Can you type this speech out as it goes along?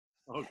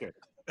Okay.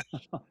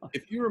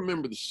 If you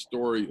remember the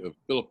story of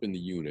Philip and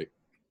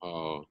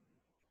uh,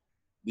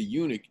 the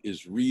eunuch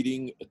is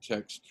reading a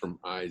text from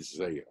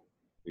Isaiah.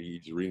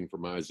 He's reading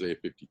from Isaiah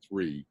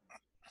 53,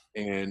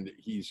 and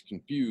he's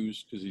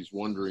confused because he's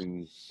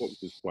wondering what was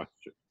his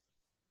question.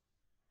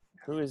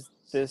 Who is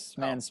this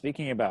Oh, man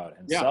speaking about?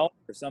 Yeah, Himself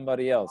or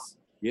somebody else?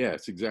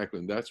 yes, exactly.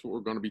 And that's what we're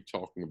going to be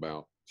talking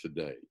about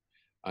today.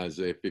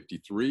 Isaiah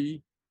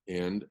 53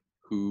 and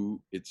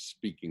who it's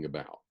speaking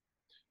about.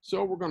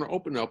 So we're going to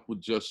open up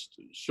with just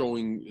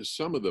showing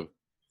some of the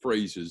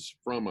phrases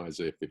from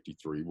Isaiah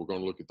 53. We're going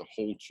to look at the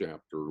whole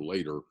chapter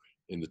later,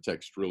 and the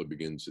text really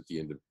begins at the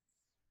end of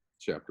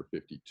chapter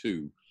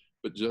 52.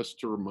 But just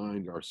to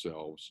remind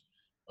ourselves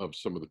of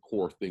some of the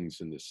core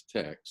things in this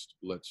text,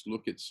 let's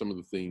look at some of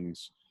the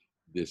things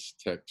this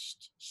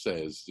text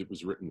says. It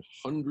was written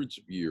hundreds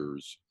of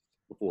years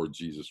before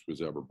Jesus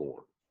was ever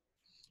born.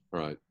 All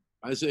right,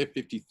 Isaiah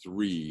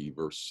 53,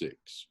 verse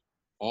 6.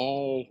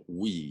 All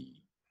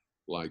we,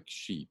 like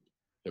sheep,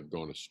 have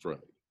gone astray.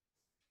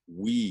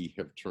 We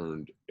have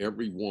turned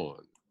every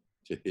one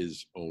to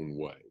his own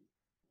way.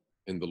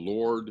 And the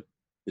Lord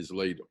has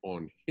laid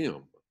on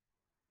him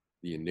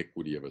the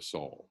iniquity of us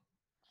all.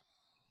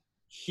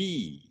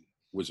 He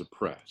was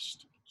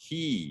oppressed,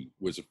 he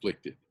was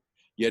afflicted,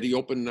 yet he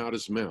opened not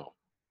his mouth.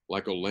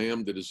 Like a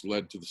lamb that is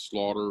led to the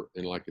slaughter,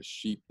 and like a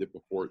sheep that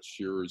before its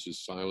shearers is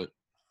silent,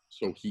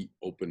 so he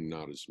opened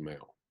not his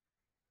mouth.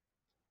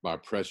 By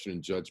oppression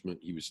and judgment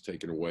he was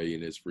taken away,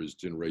 and as for his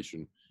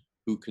generation,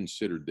 who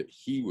considered that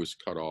he was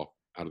cut off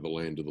out of the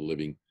land of the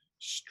living,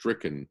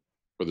 stricken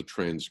for the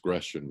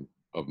transgression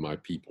of my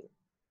people.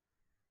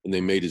 And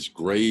they made his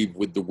grave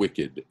with the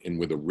wicked and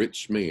with a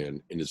rich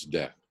man in his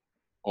death,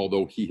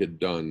 although he had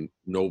done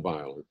no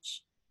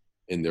violence,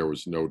 and there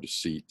was no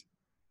deceit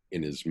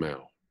in his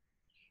mouth.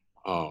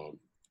 For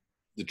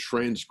the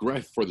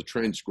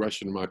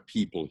transgression of my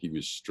people he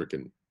was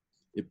stricken.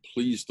 It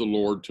pleased the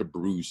Lord to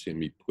bruise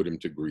him, he put him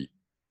to grief.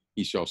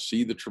 He shall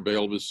see the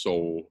travail of his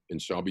soul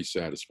and shall be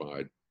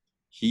satisfied.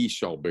 He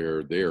shall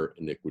bear their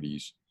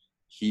iniquities.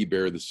 He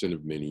bare the sin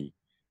of many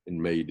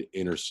and made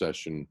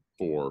intercession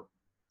for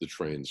the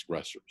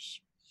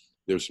transgressors.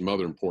 There's some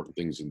other important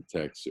things in the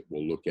text that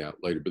we'll look at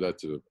later, but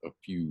that's a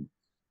few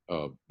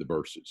of the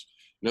verses.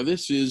 Now,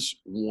 this is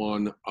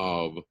one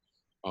of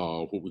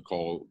what we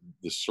call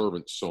the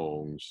servant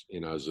songs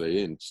in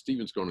Isaiah, and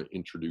Stephen's going to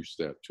introduce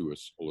that to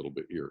us a little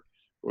bit here.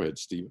 Go ahead,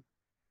 Stephen.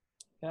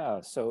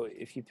 Yeah, so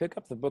if you pick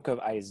up the book of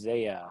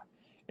Isaiah,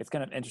 it's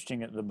kind of interesting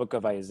that the book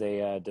of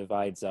Isaiah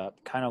divides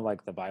up, kind of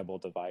like the Bible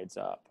divides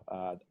up.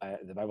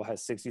 The Bible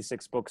has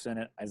 66 books in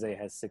it. Isaiah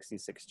has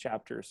 66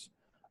 chapters.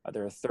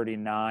 There are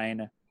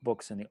 39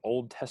 books in the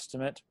Old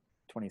Testament,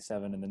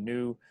 27 in the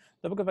New.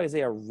 The book of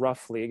Isaiah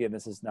roughly, again,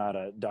 this is not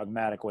a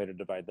dogmatic way to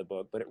divide the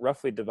book, but it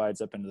roughly divides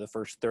up into the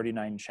first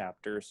 39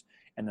 chapters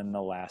and then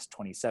the last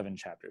 27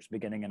 chapters.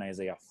 Beginning in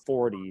Isaiah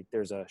 40,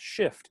 there's a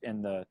shift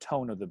in the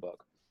tone of the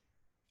book.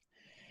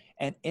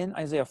 And in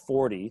Isaiah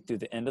 40, through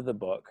the end of the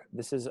book,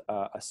 this is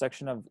a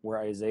section of where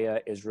Isaiah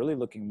is really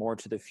looking more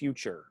to the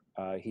future.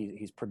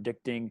 He's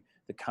predicting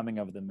the coming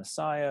of the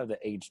Messiah, the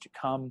age to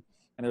come.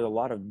 And there's a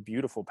lot of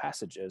beautiful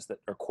passages that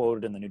are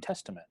quoted in the New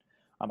Testament.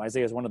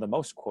 Isaiah is one of the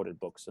most quoted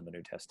books in the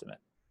New Testament.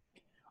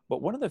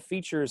 But one of the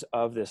features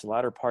of this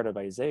latter part of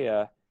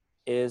Isaiah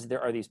is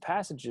there are these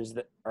passages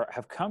that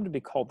have come to be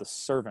called the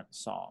servant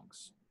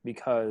songs,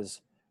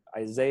 because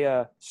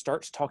Isaiah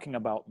starts talking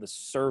about the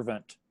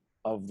servant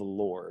of the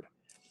Lord.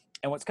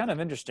 And what's kind of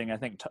interesting, I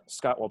think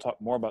Scott will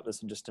talk more about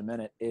this in just a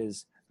minute,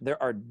 is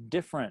there are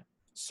different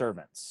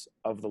servants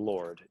of the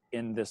Lord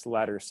in this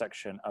latter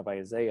section of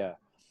Isaiah.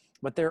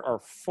 But there are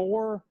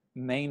four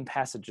main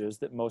passages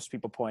that most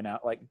people point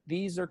out, like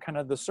these are kind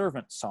of the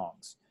servant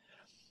songs.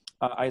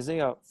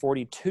 Isaiah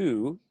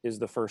 42 is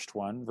the first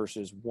one,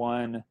 verses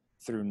 1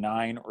 through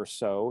 9 or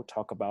so,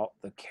 talk about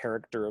the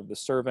character of the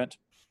servant.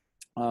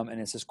 And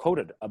this is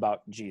quoted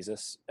about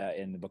Jesus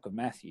in the book of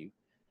Matthew.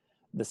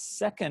 The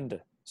second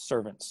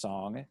servant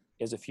song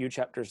is a few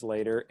chapters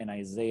later in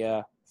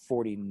Isaiah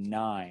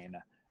 49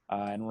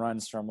 and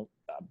runs from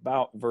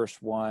about verse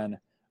 1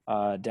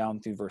 down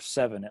through verse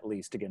 7, at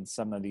least. Again,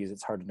 some of these,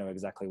 it's hard to know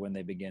exactly when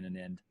they begin and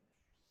end.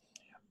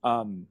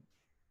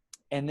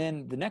 And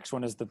then the next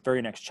one is the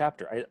very next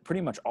chapter.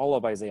 Pretty much all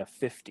of Isaiah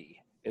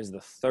 50 is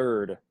the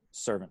third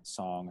servant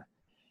song.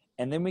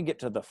 And then we get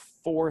to the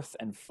fourth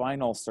and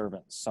final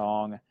servant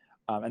song.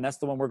 And that's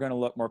the one we're going to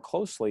look more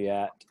closely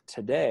at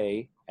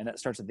today. And that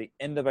starts at the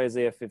end of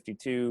Isaiah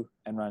 52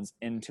 and runs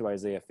into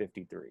Isaiah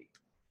 53.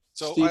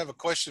 So Steve, I have a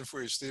question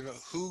for you, Stephen.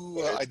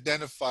 Who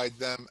identified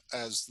them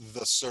as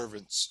the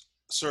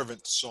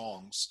servant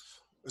songs?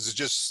 Is it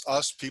just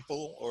us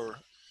people, or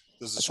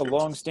does the It's a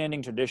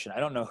long-standing tradition. I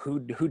don't know who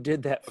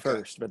did that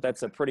first, but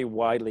that's a pretty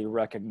widely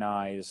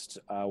recognized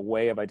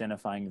way of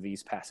identifying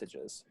these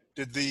passages.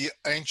 Did the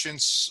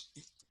ancients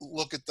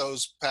look at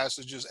those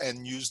passages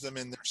and use them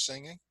in their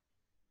singing?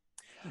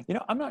 You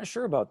know, I'm not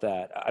sure about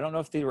that. I don't know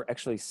if they were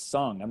actually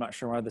sung. I'm not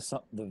sure why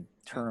the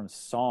term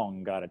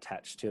song got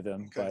attached to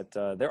them, Okay.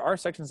 but there are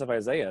sections of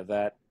Isaiah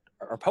that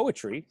are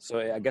poetry, so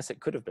I guess it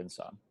could have been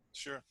sung.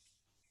 Sure.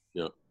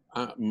 Yeah.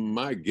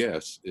 My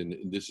guess, and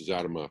this is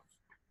out of my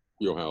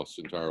wheelhouse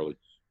entirely,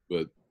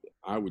 but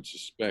I would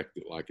suspect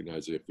that, like in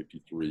Isaiah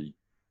 53,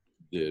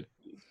 that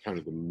kind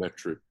of the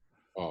metric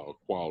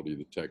quality of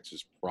the text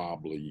is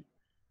probably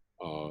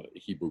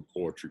Hebrew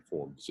poetry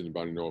form. Does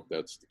anybody know if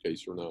that's the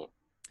case or not?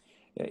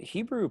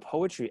 Hebrew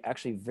poetry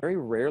actually very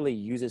rarely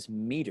uses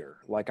meter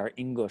like our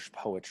English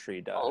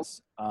poetry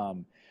does.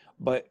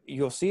 But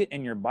you'll see it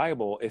in your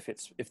Bible. If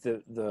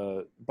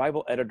the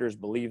Bible editors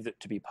believe it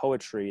to be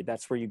poetry,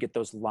 that's where you get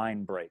those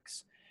line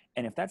breaks.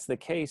 And if that's the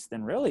case,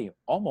 then really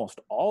almost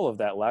all of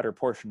that latter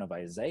portion of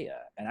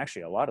Isaiah, and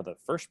actually a lot of the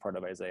first part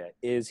of Isaiah,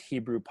 is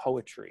Hebrew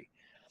poetry.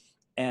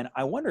 And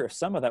I wonder if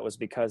some of that was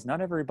because not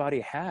everybody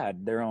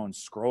had their own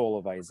scroll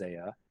of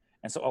Isaiah.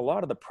 And so a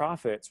lot of the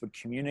prophets would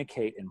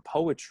communicate in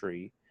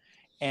poetry,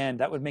 and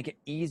that would make it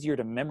easier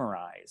to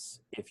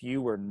memorize if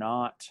you were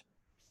not,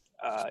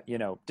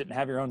 didn't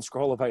have your own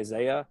scroll of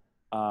Isaiah.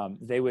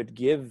 They would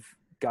give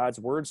God's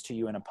words to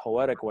you in a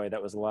poetic way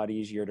that was a lot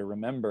easier to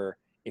remember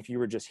if you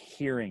were just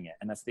hearing it,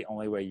 and that's the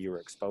only way you were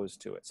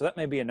exposed to it. So that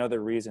may be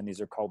another reason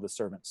these are called the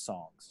servant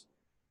songs.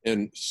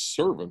 And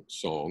servant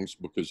songs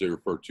because they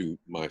refer to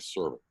my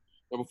servant.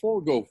 Now, before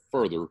we go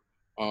further,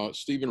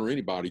 Stephen or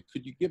anybody,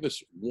 could you give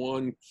us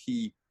one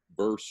key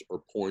verse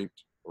or point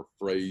or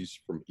phrase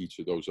from each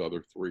of those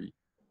other three?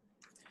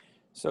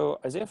 So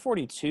Isaiah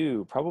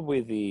 42, probably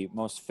the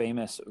most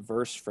famous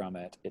verse from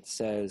it, it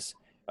says,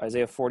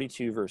 Isaiah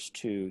 42, verse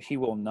 2, he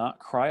will not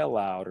cry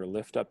aloud or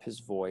lift up his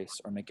voice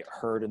or make it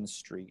heard in the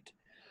street.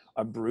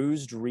 A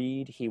bruised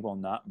reed he will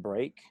not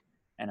break,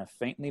 and a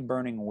faintly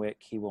burning wick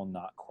he will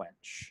not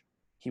quench.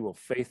 He will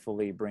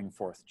faithfully bring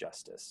forth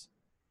justice.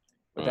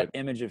 But Right. that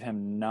image of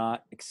him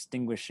not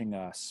extinguishing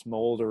a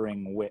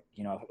smoldering wick,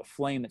 a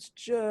flame that's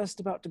just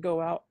about to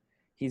go out,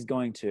 he's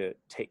going to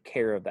take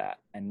care of that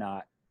and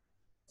not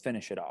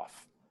finish it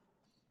off.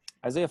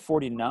 Isaiah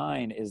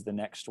 49 is the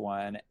next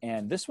one,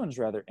 and this one's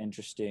rather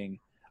interesting.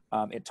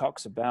 It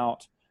talks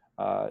about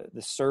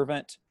the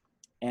servant,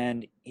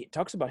 and it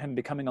talks about him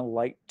becoming a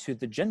light to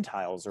the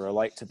Gentiles or a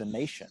light to the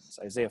nations.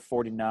 Isaiah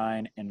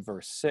 49 and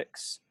verse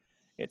 6,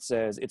 it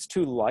says, it's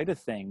too light a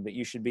thing that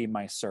you should be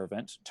my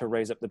servant to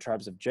raise up the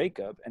tribes of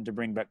Jacob and to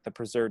bring back the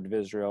preserved of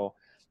Israel.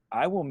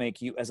 I will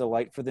make you as a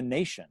light for the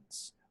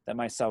nations, that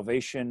my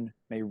salvation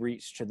may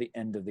reach to the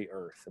end of the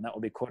earth. And that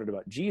will be quoted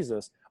about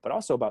Jesus, but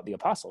also about the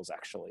apostles,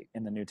 actually,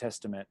 in the New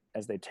Testament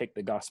as they take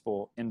the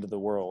gospel into the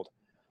world.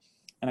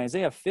 And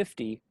Isaiah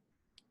 50,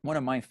 one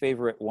of my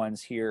favorite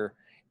ones here,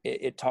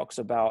 it talks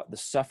about the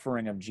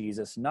suffering of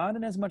Jesus, not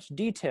in as much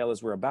detail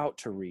as we're about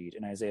to read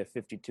in Isaiah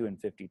 52 and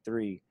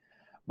 53,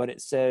 but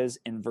it says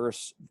in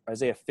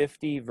Isaiah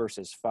 50,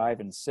 verses 5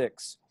 and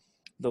 6,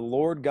 the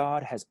Lord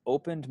God has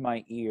opened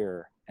my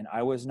ear, and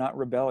I was not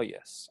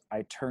rebellious.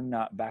 I turned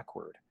not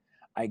backward.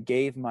 I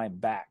gave my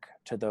back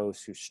to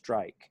those who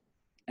strike,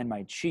 and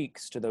my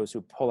cheeks to those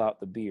who pull out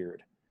the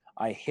beard.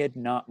 I hid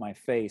not my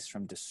face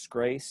from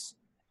disgrace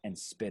and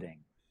spitting.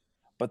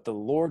 But the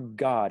Lord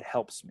God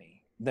helps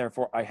me.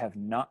 Therefore I have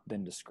not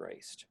been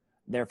disgraced.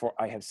 Therefore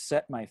I have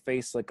set my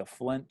face like a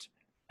flint,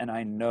 and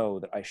I know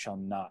that I shall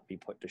not be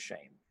put to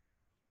shame.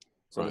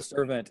 So the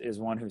servant is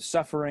one who's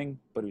suffering,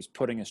 but who's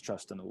putting his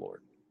trust in the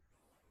Lord.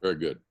 Very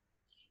good.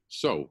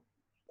 So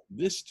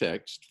this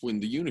text, when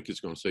the eunuch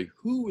is going to say,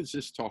 who is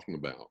this talking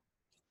about?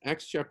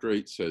 Acts chapter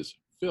 8 says,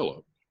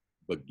 Philip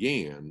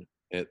began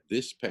at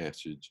this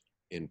passage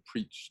and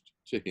preached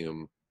to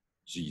him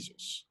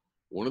Jesus.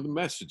 One of the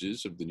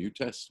messages of the New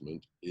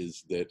Testament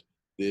is that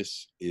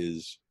this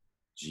is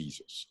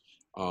Jesus.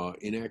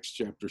 In Acts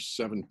chapter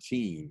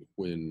 17,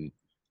 when,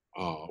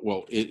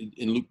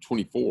 in Luke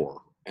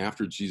 24,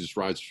 after Jesus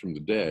rises from the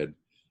dead,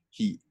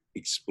 he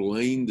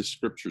explained the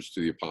scriptures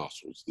to the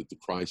apostles that the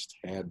Christ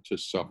had to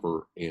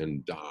suffer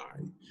and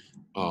die.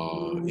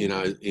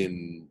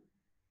 In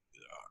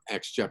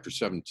Acts chapter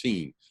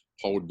 17,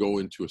 Paul would go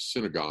into a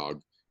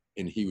synagogue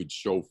and he would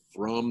show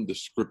from the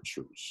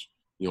scriptures,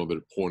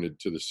 that pointed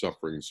to the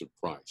sufferings of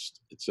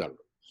Christ, etc.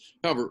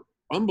 However,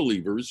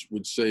 unbelievers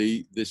would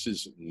say this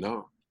is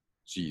not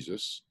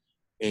Jesus.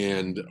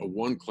 And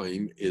one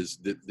claim is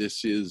that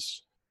this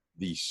is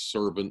the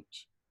servant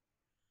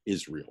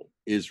Israel.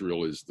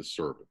 Israel is the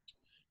servant.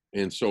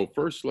 And so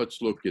first,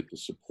 let's look at the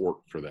support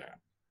for that.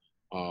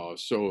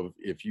 So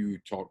if you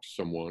talk to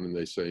someone and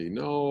they say,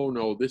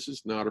 no, this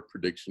is not a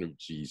prediction of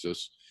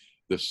Jesus,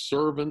 the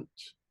servant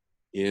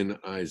in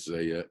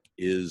Isaiah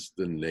is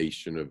the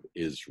nation of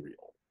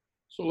Israel.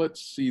 So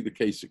let's see the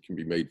case that can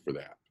be made for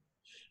that.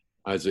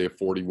 Isaiah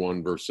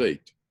 41, verse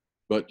 8,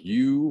 but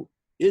you,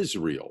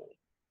 Israel,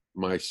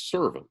 my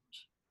servant,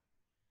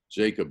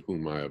 Jacob,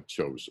 whom I have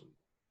chosen.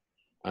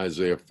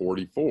 Isaiah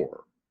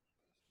 44,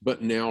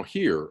 but now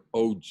hear,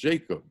 O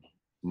Jacob,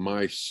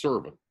 my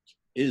servant,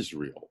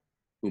 Israel,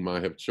 whom I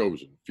have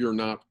chosen. Fear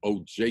not,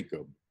 O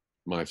Jacob,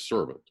 my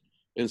servant.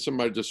 And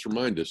somebody just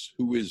remind us,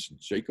 who is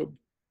Jacob?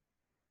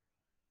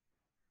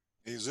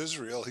 He's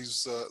Israel.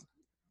 He's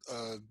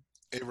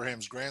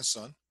Abraham's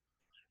grandson.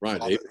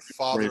 Right.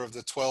 Father of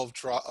the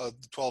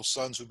 12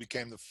 sons who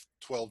became the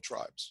 12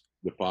 tribes.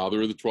 The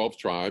father of the 12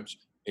 tribes,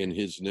 and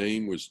his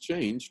name was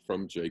changed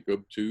from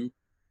Jacob to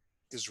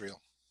Israel.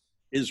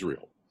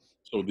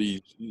 So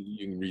these,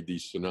 you can read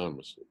these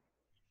synonymously.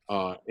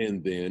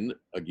 And then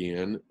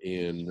again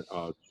in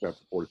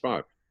chapter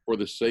 45, for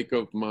the sake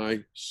of my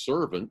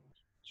servant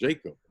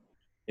Jacob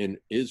and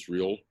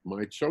Israel,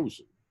 my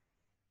chosen.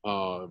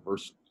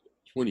 Verse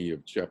 20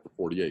 of chapter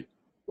 48.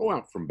 Go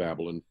out from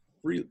Babylon,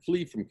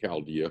 flee from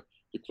Chaldea,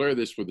 declare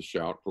this with a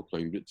shout,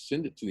 proclaim it,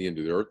 send it to the end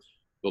of the earth.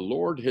 The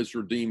Lord has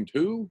redeemed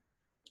who?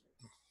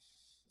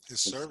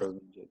 His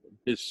servant.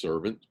 His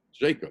servant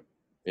Jacob.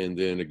 And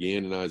then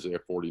again in Isaiah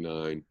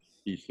 49,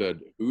 he said,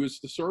 who is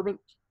the servant?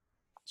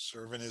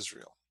 Servant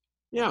Israel.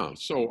 Yeah,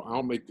 so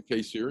I'll make the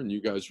case here and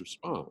you guys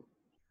respond.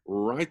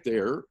 Right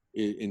there,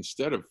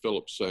 instead of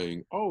Philip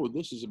saying, oh,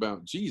 this is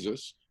about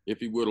Jesus, if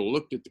he would have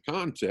looked at the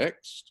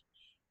context,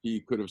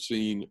 he could have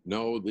seen,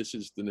 no, this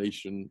is the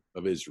nation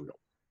of Israel.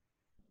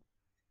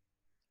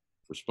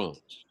 Response.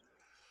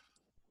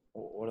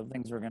 One of the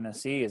things we're going to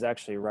see is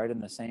actually right in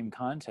the same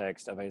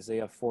context of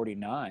Isaiah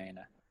 49.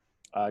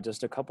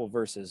 Just a couple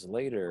verses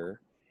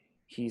later,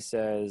 he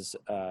says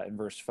in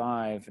verse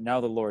 5, now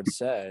the Lord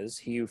says,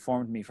 he who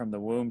formed me from the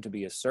womb to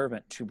be a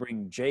servant, to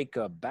bring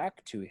Jacob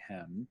back to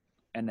him,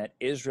 and that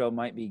Israel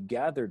might be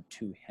gathered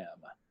to him.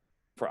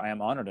 For I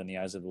am honored in the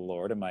eyes of the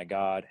Lord, and my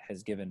God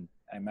has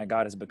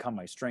become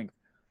my strength.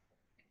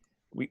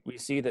 We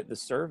see that the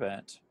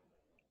servant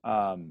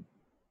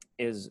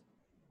is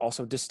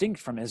also distinct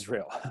from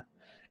Israel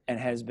and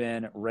has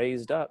been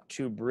raised up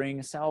to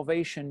bring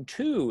salvation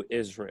to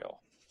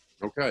Israel.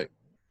 Okay.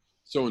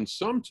 So in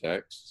some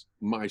texts,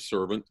 my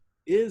servant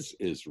is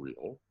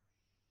Israel,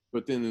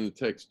 but then in the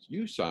text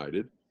you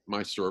cited,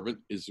 my servant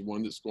is the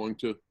one that's going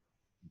to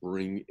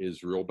bring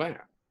Israel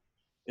back.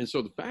 And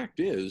so the fact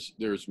is,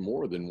 there's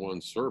more than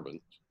one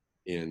servant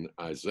in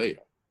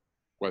Isaiah.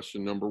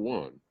 Question number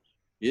one,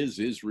 is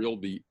Israel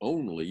the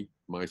only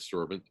my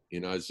servant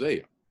in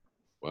Isaiah?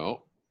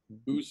 Well,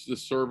 who's the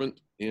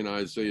servant in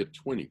Isaiah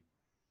 20?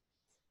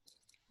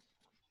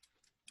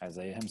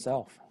 Isaiah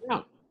himself.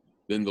 Yeah.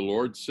 Then the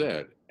Lord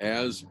said,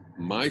 as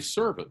my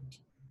servant,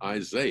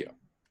 Isaiah.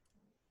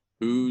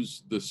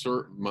 Who's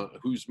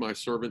my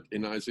servant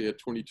in Isaiah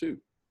 22?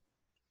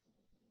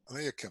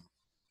 Eliakim,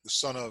 the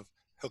son of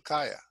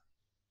Hilkiah.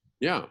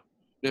 Yeah.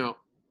 Now,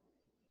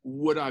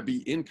 would I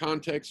be in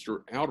context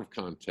or out of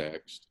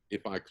context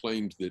if I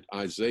claimed that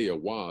Isaiah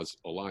was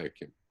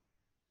Eliakim?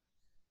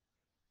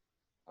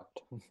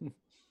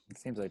 It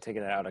seems like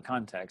taking it out of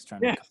context,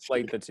 trying to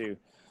conflate the two.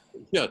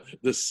 Yeah.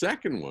 The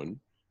second one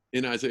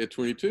in Isaiah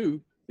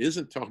 22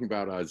 isn't talking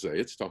about Isaiah,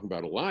 it's talking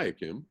about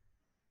Eliakim.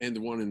 And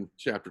the one in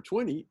chapter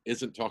 20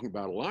 isn't talking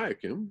about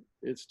Eliakim,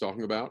 it's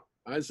talking about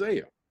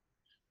Isaiah.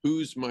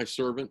 Who's my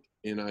servant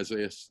in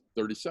Isaiah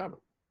 37?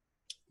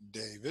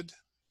 David.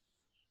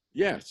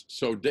 Yes.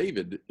 So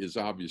David is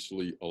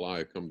obviously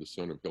Eliakim, the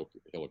son of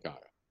Hilkiah.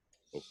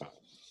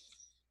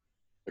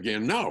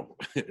 Again, no.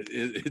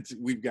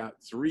 We've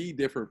got three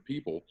different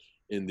people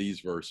in these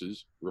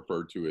verses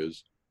referred to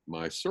as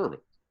my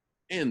servant.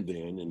 And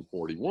then in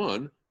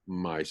 41,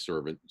 my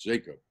servant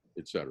Jacob,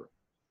 etc.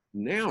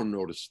 Now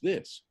notice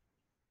this.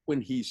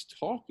 When he's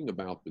talking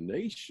about the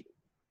nation,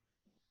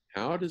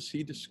 how does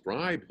he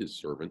describe his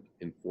servant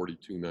in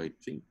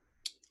 42:19?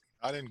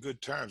 Not in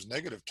good terms,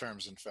 negative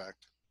terms, in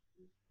fact.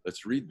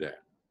 Let's read that.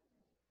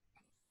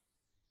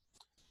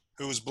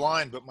 Who is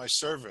blind but my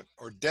servant,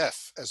 or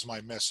deaf as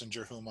my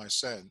messenger whom I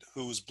send?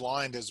 Who is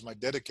blind as my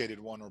dedicated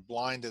one, or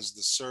blind as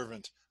the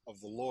servant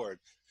of the Lord?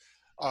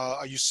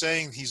 Are you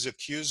saying he's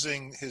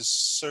accusing his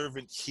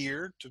servant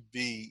here to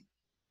be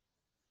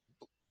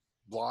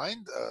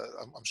blind?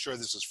 I'm sure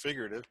this is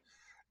figurative,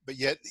 but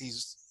yet he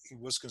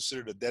was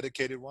considered a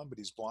dedicated one, but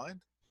he's blind?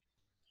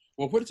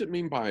 Well, what does it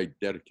mean by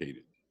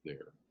dedicated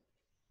there?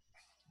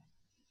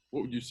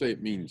 What would you say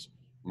it means,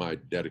 my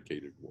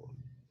dedicated one?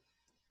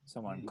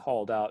 Someone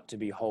called out to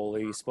be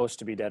holy, supposed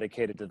to be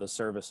dedicated to the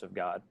service of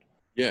God.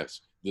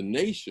 Yes, the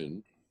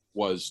nation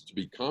was to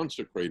be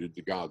consecrated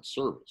to God's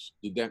service.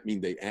 Did that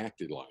mean they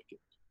acted like it?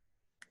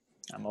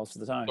 Most of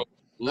the time. So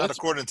Not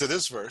according to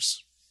this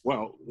verse.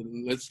 Well,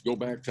 let's go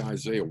back to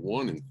Isaiah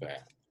 1, in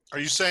fact. Are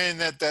you saying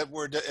that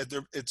word,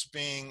 it's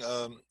being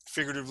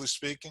figuratively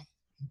speaking?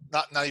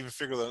 Not even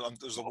figuratively.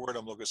 There's a word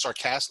I'm looking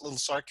at. Little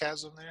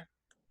sarcasm there?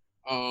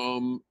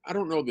 I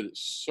don't know that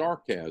it's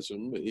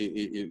sarcasm.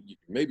 You can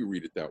maybe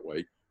read it that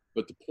way.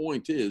 But the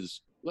point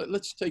is,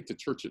 let's take the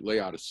church at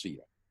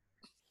Laodicea.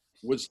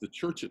 Was the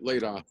church at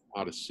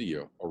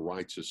Laodicea a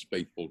righteous,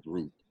 faithful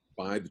group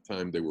by the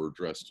time they were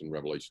addressed in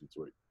Revelation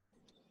 3?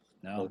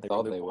 No, they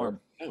thought they were.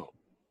 No.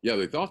 Yeah,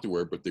 they thought they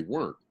were, but they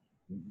weren't.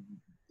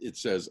 It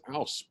says,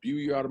 I'll spew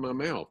you out of my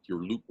mouth.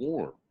 You're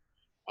lukewarm.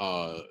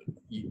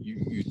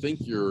 You think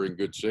you're in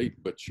good shape,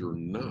 but you're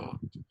not.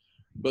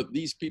 But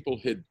these people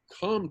had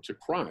come to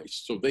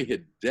Christ, so they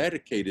had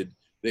dedicated,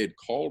 they had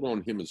called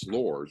on him as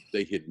Lord.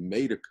 They had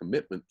made a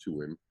commitment to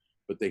him,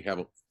 but they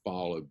haven't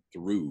followed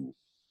through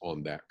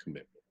on that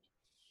commitment.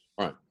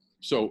 All right.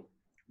 So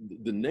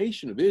the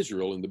nation of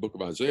Israel in the book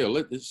of Isaiah,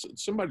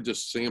 somebody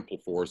just sample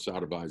for us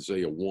out of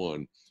Isaiah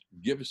 1.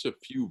 Give us a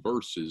few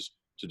verses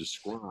to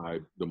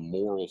describe the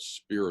moral,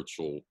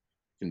 spiritual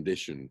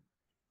condition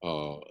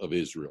of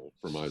Israel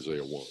from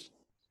Isaiah 1.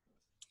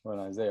 Well,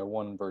 in Isaiah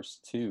 1, verse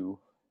 2,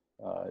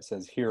 it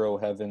says, "Hear, O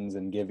heavens,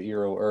 and give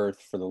ear, O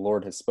earth, for the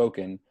Lord has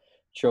spoken.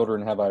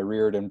 Children have I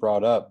reared and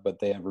brought up, but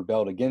they have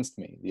rebelled against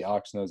me. The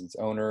ox knows its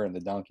owner, and the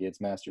donkey its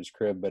master's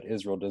crib, but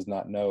Israel does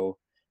not know.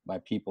 My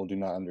people do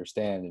not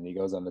understand." And he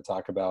goes on to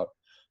talk about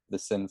the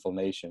sinful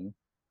nation.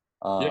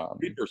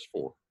 Read verse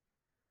 4.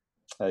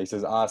 He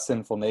says, "Ah,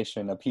 sinful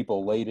nation, a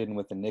people laden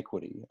with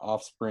iniquity,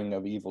 offspring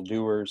of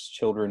evildoers,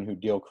 children who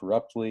deal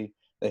corruptly.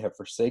 They have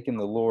forsaken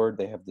the Lord.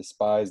 They have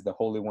despised the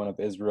Holy One of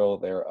Israel.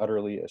 They are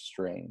utterly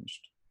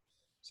estranged."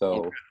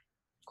 So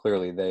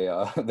clearly they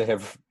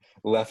have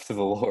left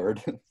the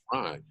Lord.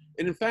 Right.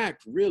 And in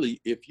fact,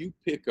 really, if you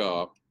pick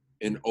up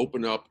and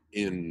open up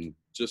in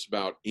just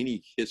about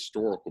any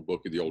historical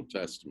book of the Old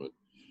Testament,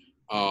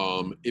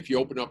 if you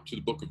open up to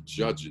the book of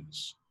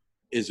Judges,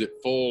 is it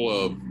full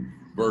of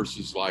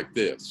verses like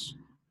this?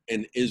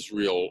 "And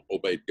Israel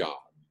obeyed God."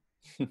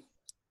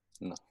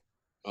 No.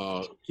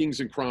 Kings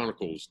and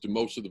Chronicles, do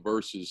most of the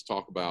verses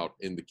talk about,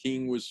 and the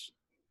king was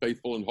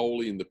faithful and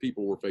holy, and the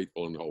people were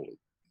faithful and holy?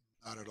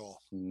 Not at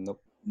all.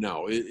 Nope.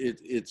 No,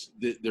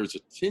 there's a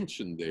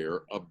tension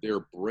there of their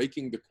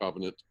breaking the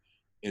covenant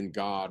and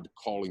God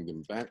calling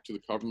them back to the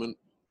covenant,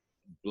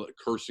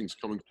 cursings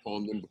coming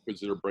upon them because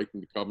they're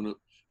breaking the covenant,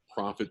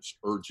 prophets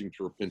urging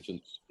to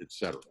repentance,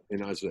 etc.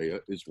 And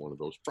Isaiah is one of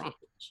those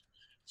prophets.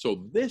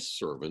 So this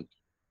servant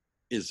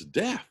is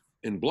deaf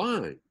and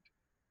blind.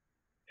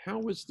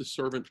 How is the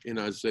servant in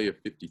Isaiah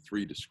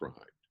 53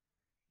 described?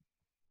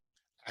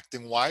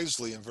 Acting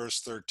wisely in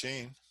verse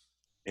 13.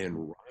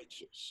 And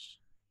righteous.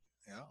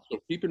 Yeah. So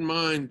keep in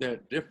mind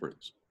that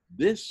difference.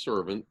 This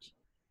servant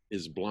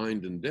is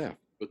blind and deaf,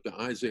 but the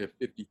Isaiah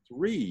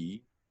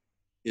 53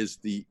 is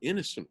the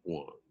innocent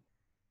one,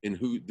 in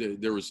who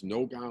there is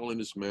no guile in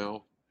his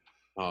mouth.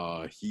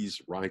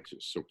 He's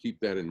righteous. So keep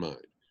that in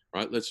mind.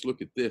 All right, let's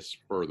look at this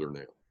further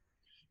now.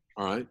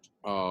 All right,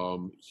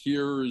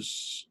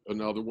 here's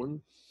another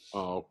one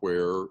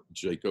where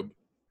Jacob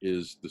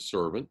is the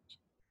servant.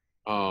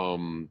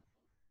 And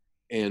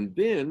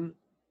then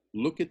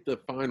look at the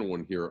final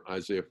one here,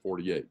 Isaiah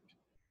 48.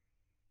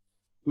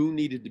 Who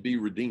needed to be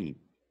redeemed?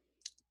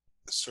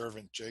 The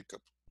servant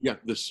Jacob. Yeah,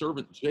 the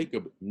servant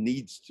Jacob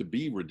needs to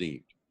be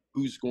redeemed.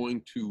 Who's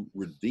going to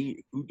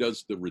redeem? Who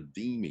does the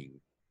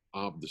redeeming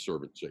of the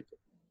servant Jacob?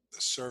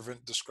 The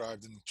servant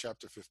described in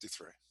chapter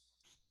 53.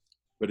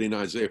 But in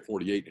Isaiah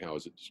 48, how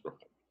is it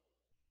described?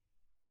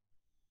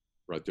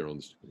 Right there on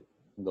the screen.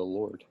 The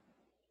Lord.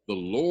 The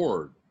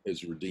Lord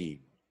has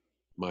redeemed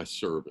my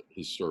servant,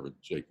 his servant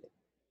Jacob.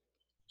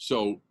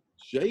 So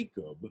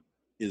Jacob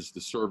is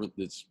the servant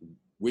that's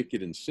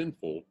wicked and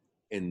sinful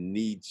and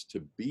needs to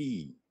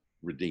be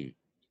redeemed.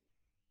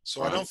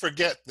 So I don't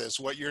forget this.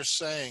 What you're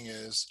saying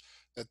is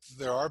that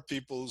there are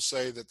people who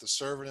say that the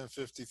servant in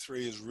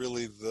 53 is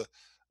really the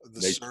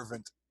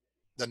servant,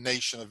 the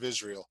nation of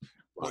Israel.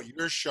 Right. What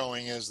you're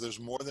showing is there's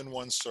more than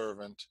one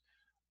servant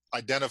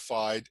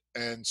identified,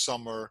 and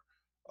some are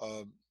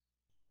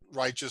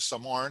righteous,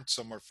 some aren't,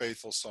 some are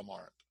faithful, some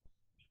aren't.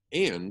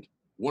 And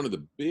one of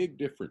the big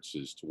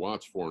differences to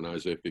watch for in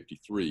Isaiah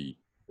 53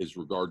 is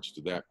regards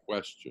to that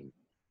question,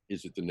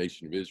 is it the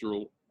nation of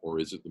Israel or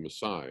is it the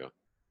Messiah,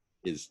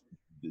 is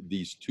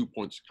these 2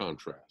 points of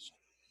contrast,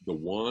 the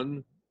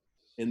one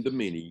and the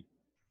many,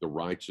 the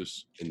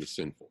righteous and the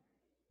sinful.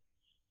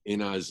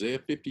 In Isaiah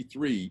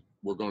 53,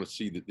 we're going to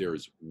see that there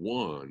is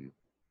one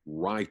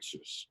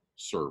righteous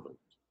servant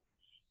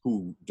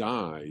who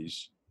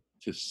dies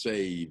to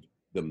save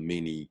the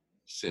many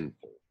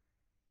sinful.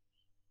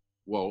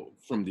 Well,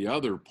 from the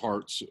other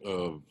parts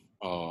of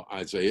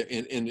Isaiah,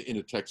 and in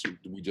a text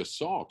that we just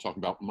saw,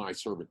 talking about my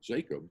servant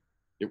Jacob,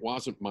 it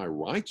wasn't my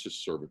righteous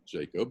servant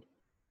Jacob,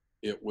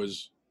 it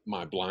was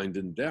my blind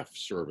and deaf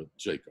servant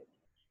Jacob.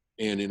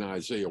 And in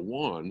Isaiah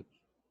 1,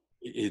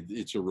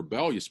 it's a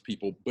rebellious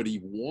people, but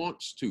he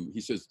wants to. He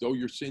says, though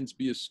your sins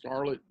be as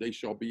scarlet, they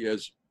shall be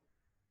as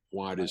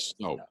white as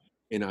snow.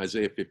 In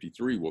Isaiah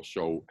 53, we'll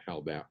show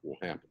how that will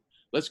happen.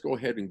 Let's go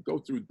ahead and go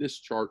through this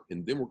chart,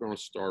 and then we're going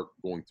to start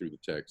going through the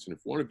text. And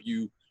if one of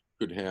you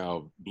could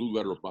have Blue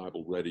Letter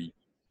Bible ready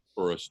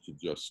for us to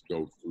just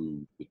go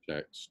through the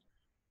text.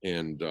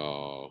 And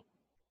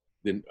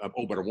then,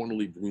 but I want to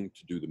leave room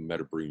to do the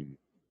Metabream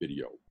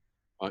video.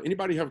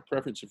 Anybody have a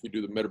preference if we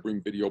do the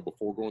Metabream video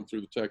before going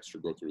through the text, or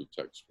go through the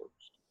text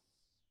first?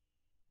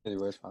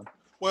 Anyway, it's fine.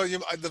 Well,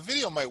 the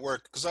video might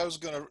work, because I was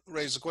going to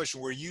raise the question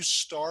where you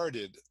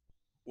started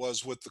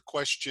was with the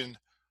question,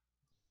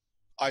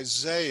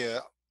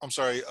 the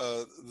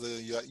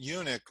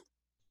eunuch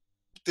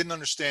didn't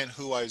understand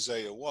who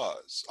Isaiah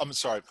was. I'm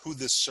sorry, who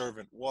this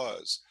servant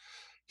was.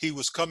 He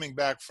was coming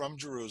back from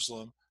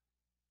Jerusalem.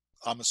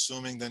 I'm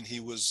assuming then he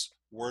was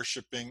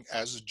worshiping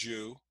as a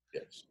Jew.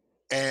 Yes.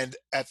 And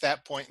at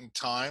that point in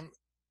time,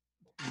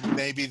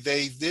 maybe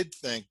they did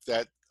think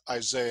that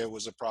Isaiah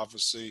was a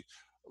prophecy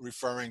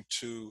referring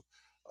to,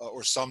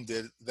 or some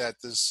did, that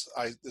this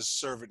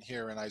servant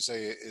here in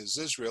Isaiah is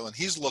Israel, and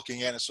he's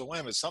looking at it and so wait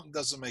a minute, something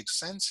doesn't make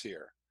sense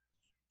here.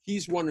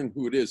 He's wondering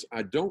who it is.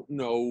 I don't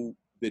know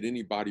that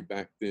anybody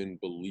back then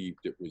believed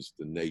it was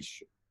the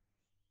nation.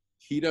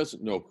 He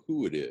doesn't know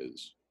who it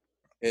is.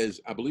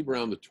 As I believe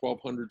around the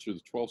 1200s or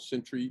the 12th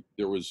century,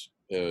 there was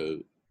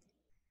an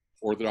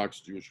Orthodox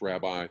Jewish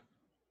rabbi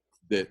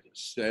that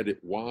said it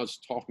was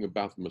talking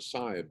about the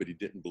Messiah, but he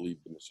didn't believe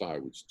the Messiah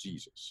was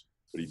Jesus.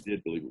 But he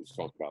did believe it was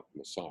talking about the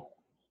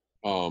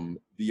Messiah.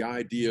 The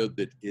idea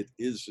that it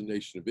is the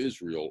nation of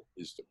Israel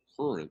is the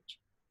current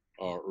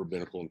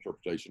rabbinical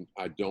interpretation.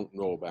 I don't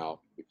know about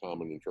the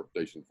common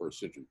interpretation first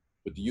century,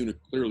 but the eunuch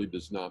clearly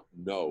does not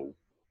know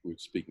who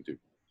it's speaking to.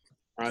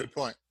 All right, Good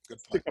point. Good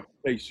let's point. pick up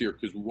the pace here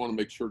because we want to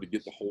make sure to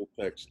get the whole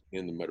text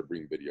in the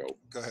Metabream video.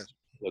 Go ahead.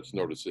 Let's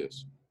notice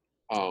this.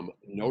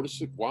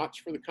 Notice it,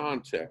 watch for the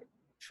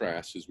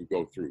contrast as we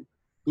go through.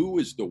 Who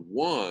is the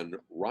one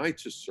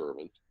righteous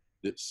servant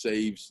that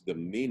saves the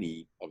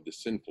many of the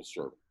sinful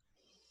servant?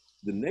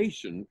 The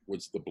nation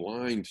was the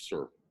blind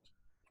servant.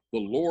 The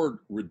Lord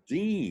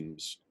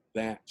redeems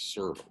that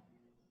servant.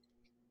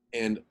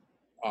 And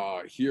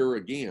here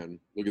again,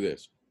 look at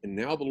this. And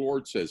now the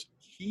Lord says,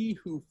 he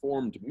who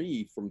formed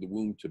me from the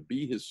womb to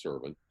be his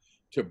servant,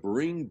 to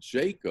bring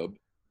Jacob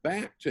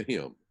back to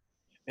him,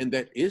 and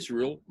that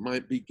Israel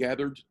might be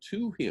gathered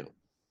to him.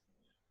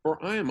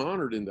 For I am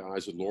honored in the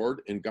eyes of the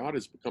Lord, and God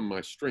has become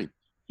my strength.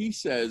 He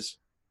says,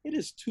 it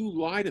is too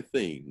light a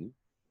thing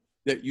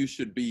that you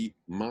should be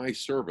my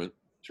servant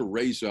to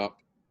raise up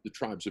the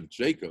tribes of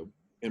Jacob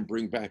and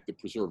bring back the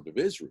preserved of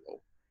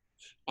Israel.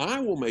 I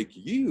will make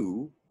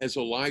you as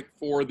a light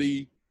for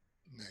the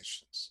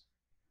Nations.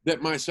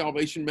 that my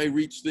salvation may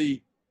reach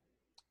the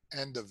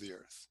End of the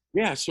earth.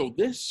 Yeah, so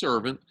this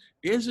servant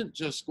isn't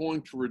just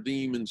going to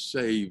redeem and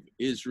save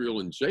Israel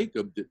and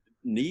Jacob that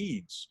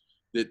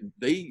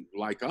they,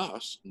 like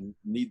us,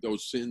 need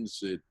those sins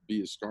that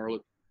be as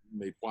scarlet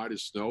made white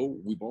as snow.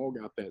 We've all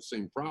got that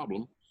same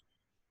problem.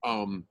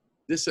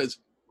 This says,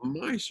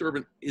 my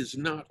servant is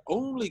not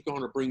only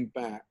going to bring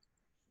back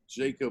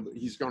Jacob,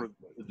 he's going to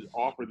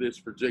offer this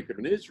for Jacob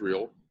and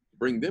Israel,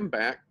 bring them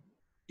back.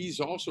 He's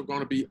also going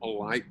to be a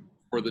light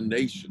for the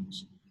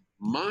nations.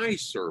 My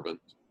servant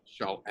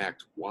shall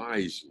act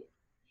wisely.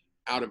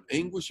 Out of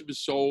anguish of his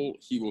soul,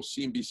 he will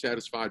see and be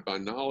satisfied by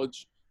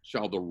knowledge.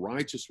 Shall the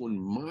righteous one,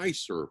 my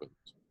servant,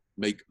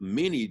 make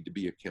many to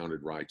be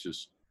accounted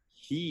righteous,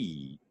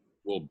 he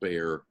will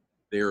bear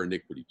their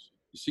iniquities.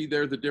 You see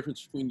there the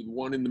difference between the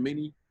one and the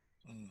many?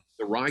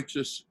 The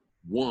righteous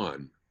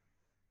one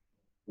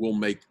will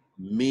make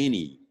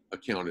many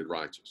accounted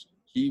righteous.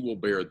 He will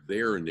bear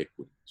their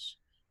iniquities.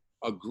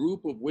 A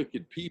group of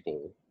wicked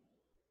people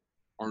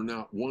are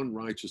not one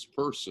righteous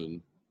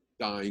person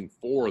dying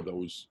for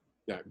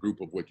that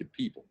group of wicked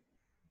people.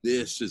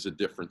 This is a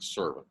different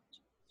servant.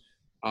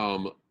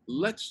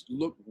 Let's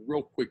look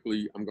real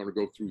quickly. I'm going to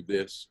go through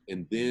this,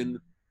 and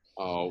then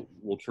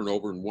we'll turn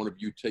over, and one of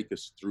you take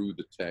us through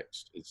the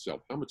text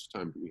itself. How much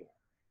time do we have?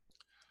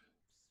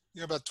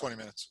 Yeah, about 20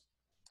 minutes.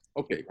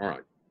 Okay, all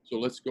right. So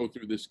let's go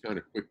through this kind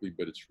of quickly,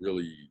 but it's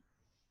really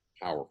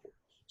powerful.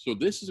 So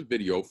this is a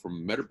video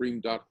from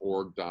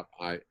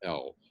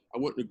metabream.org.il. I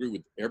wouldn't agree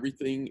with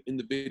everything in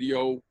the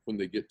video when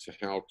they get to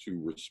how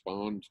to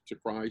respond to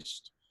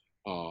Christ.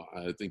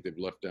 I think they've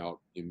left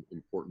out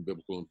important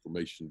biblical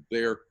information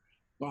there.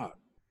 But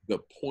the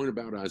point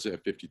about Isaiah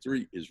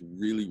 53 is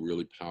really,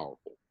 really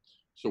powerful.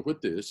 So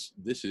with this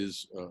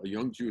is a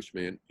young Jewish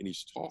man, and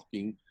he's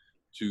talking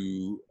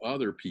to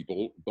other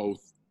people,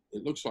 both,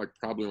 it looks like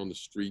probably on the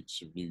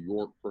streets of New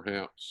York,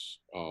 perhaps.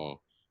 New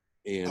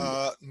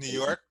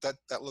York,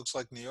 that looks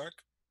like New York?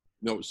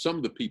 No, some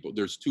of the people,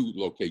 there's two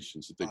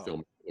locations that they film,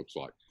 it looks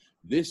like.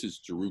 This is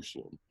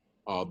Jerusalem,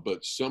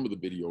 but some of the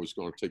video is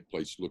going to take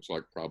place, looks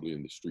like probably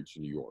in the streets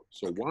of New York.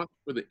 So watch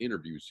for the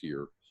interviews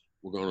here.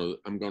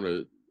 I'm going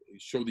to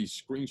show these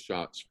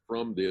screenshots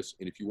from this,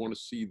 and if you want to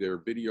see their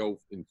video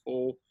in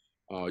full,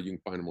 you can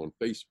find them on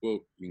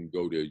Facebook. You can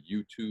go to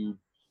YouTube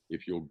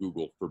if you'll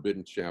Google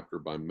Forbidden Chapter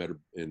by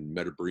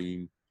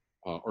Metabream,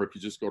 or if you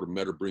just go to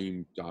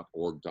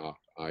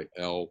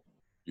metabream.org.il,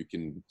 you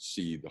can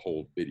see the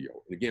whole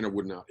video. And again, I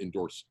would not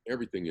endorse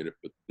everything in it,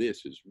 but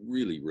this is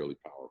really, really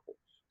powerful.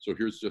 So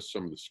here's just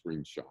some of the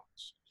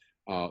screenshots.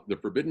 The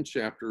Forbidden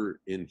Chapter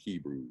in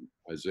Hebrew,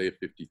 Isaiah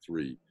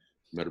 53,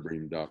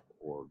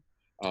 metabream.org.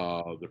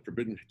 The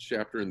Forbidden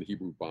Chapter in the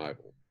Hebrew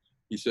Bible.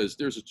 He says,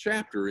 there's a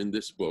chapter in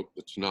this book,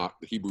 the Tanakh,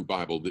 the Hebrew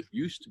Bible, that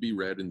used to be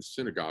read in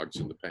synagogues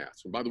in the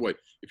past. And by the way,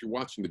 if you're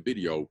watching the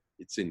video,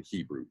 it's in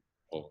Hebrew.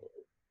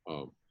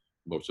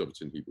 Most of it's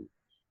in Hebrew.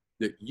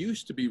 That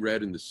used to be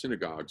read in the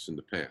synagogues in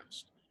the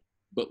past.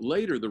 But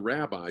later, the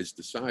rabbis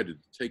decided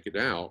to take it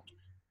out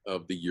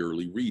of the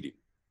yearly reading.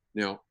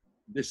 Now,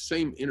 this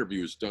same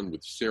interview is done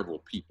with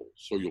several people.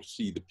 So you'll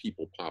see the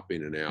people pop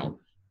in and out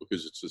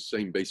because it's the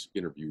same basic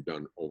interview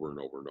done over and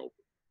over and over.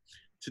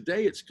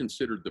 Today, it's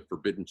considered the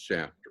Forbidden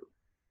Chapter.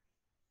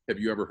 Have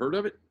you ever heard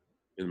of it?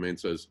 And the man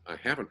says, I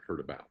haven't heard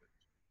about it.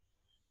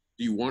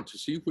 Do you want to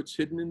see what's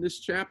hidden in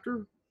this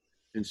chapter?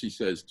 And she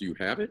says, do you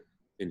have it?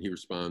 And he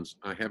responds,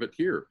 I have it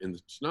here in the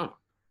Tanakh,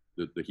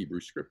 the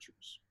Hebrew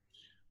scriptures.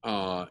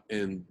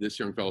 And this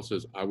young fellow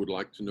says, I would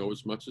like to know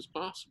as much as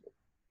possible.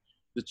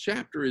 The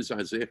chapter is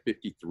Isaiah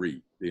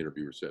 53, the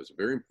interviewer says,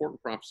 a very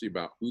important prophecy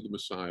about who the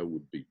Messiah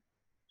would be.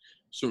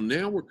 So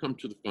now we'll come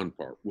to the fun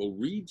part. We'll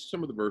read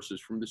some of the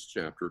verses from this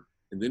chapter,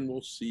 and then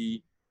we'll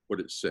see what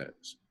it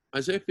says.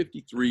 Isaiah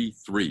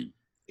 53:3,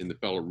 and the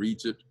fellow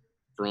reads it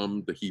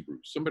from the Hebrew.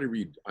 Somebody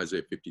read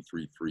Isaiah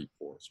 53:3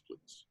 for us,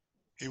 please.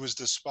 He was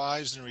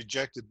despised and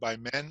rejected by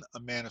men, a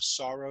man of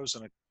sorrows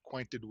and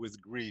acquainted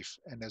with grief.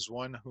 And as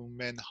one whom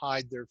men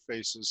hide their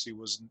faces, he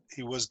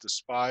was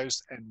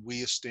despised, and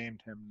we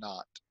esteemed him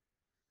not.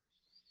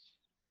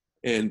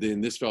 And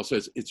then this fellow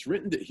says, it's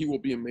written that he will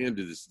be a man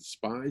that is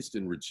despised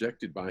and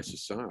rejected by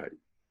society.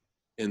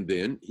 And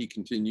then he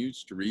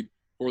continues to read,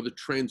 for the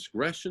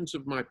transgressions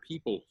of my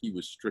people he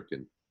was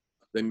stricken.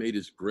 They made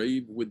his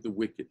grave with the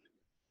wicked.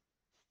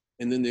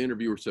 And then the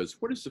interviewer says,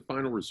 what is the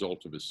final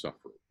result of his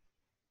suffering?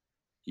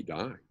 He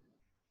died.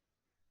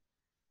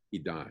 He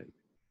died.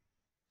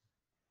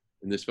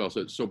 And this fellow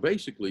said, so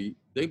basically,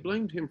 they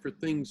blamed him for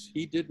things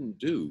he didn't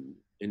do,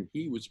 and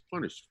he was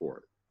punished for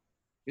it.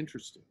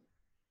 Interesting.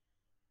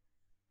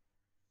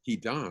 He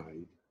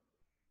died,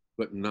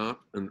 but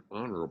not an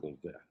honorable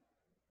death.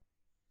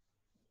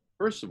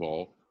 First of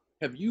all,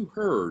 have you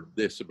heard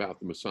this about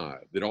the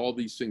Messiah, that all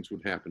these things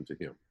would happen to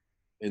him?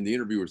 And the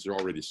interviewers had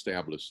already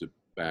established it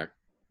back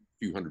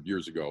a few hundred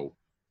years ago,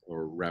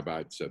 or Rabbi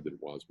had said that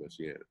it was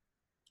Messianic.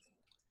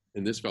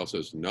 And this fellow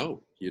says,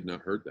 no, he had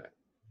not heard that.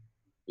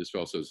 This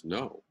fellow says,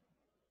 no.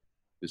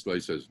 This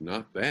lady says,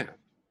 not that,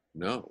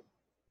 no.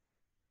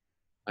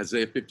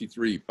 Isaiah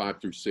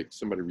 53:5-6,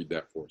 somebody read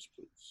that for us,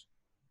 please.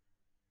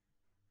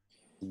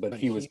 But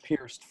he was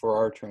pierced for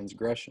our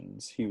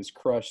transgressions, he was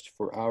crushed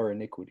for our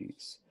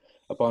iniquities.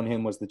 Upon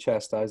him was the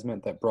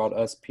chastisement that brought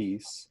us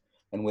peace,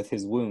 and with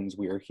his wounds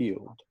we are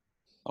healed.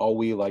 All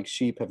we like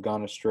sheep have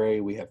gone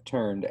astray, we have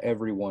turned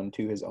every one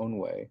to his own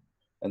way,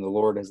 and the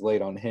Lord has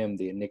laid on him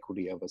the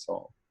iniquity of us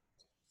all.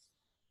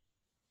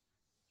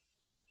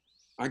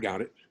 I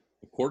got it.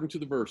 According to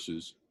the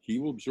verses, he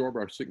will absorb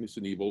our sickness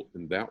and evil,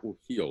 and that will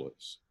heal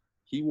us.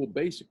 He will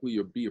basically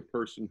be a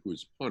person who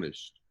is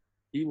punished.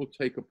 He will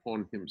take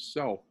upon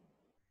himself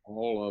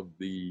all of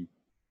the,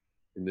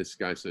 and this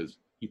guy says,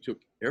 he took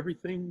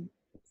everything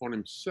upon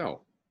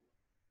himself.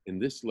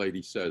 And this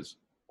lady says,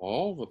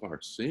 all of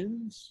our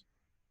sins,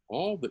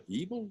 all the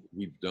evil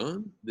we've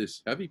done,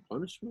 this heavy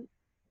punishment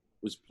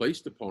was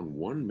placed upon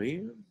one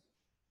man?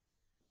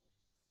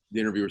 The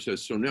interviewer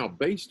says, so now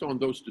based on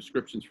those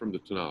descriptions from the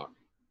Tanakh,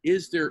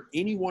 is there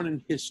anyone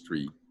in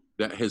history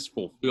that has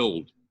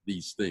fulfilled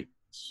these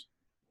things?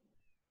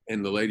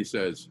 And the lady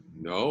says,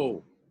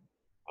 no,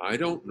 I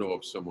don't know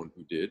of someone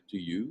who did. Do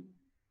you?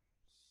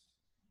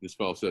 This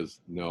fellow says,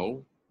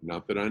 no,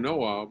 not that I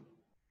know of.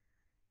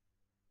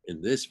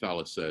 And this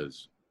fellow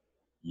says,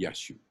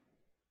 Yeshu,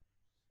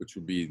 which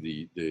would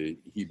be the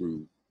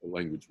Hebrew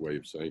language way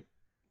of saying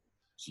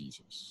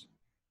Jesus.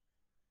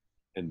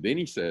 And then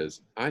he says,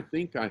 I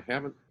think I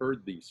haven't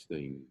heard these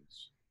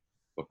things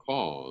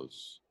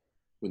because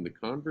when the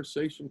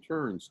conversation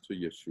turns to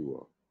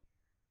Yeshua,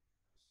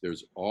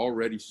 there's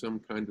already some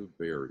kind of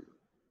barrier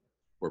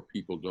where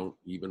people don't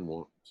even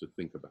want to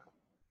think about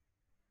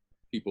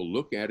it. People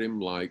look at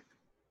him like,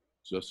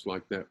 just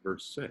like that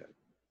verse said,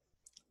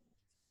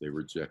 they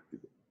rejected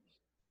him.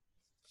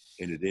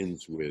 And it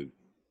ends with,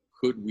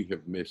 could we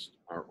have missed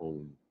our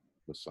own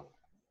Messiah?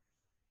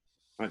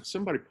 All right,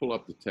 somebody pull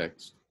up the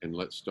text and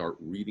let's start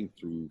reading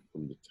through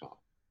from the top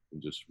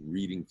and just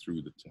reading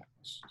through the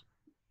text.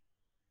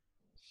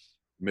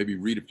 Maybe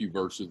read a few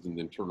verses and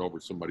then turn over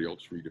to somebody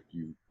else, read a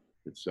few,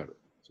 etc.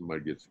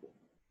 Somebody gets one.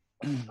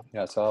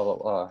 Yeah, so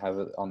I'll have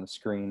it on the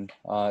screen.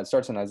 It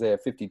starts in Isaiah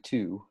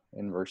 52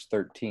 in verse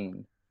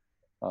 13.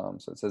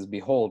 So it says,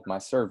 behold, my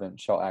servant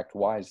shall act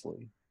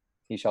wisely.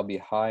 He shall be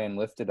high and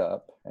lifted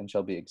up and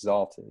shall be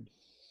exalted.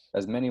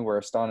 As many were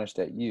astonished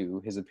at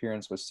you, his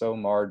appearance was so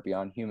marred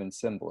beyond human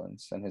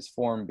semblance, and his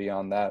form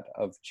beyond that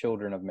of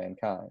children of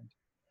mankind,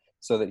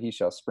 so that he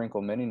shall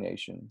sprinkle many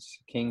nations.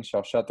 Kings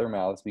shall shut their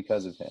mouths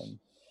because of him.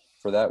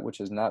 For that which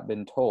has not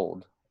been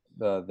told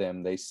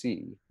them they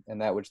see,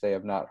 and that which they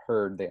have not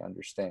heard they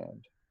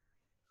understand.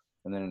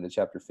 And then into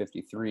chapter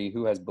 53,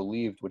 who has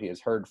believed what he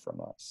has heard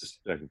from us? Just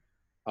a second.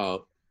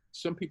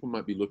 Some people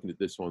might be looking at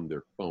this on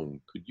their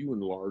phone. Could you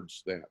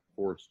enlarge that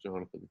for us,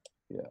 Jonathan?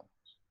 Yeah.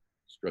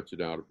 Stretch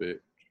it out a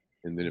bit.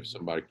 And then if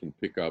somebody can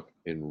pick up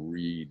and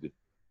read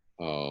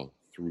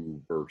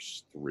through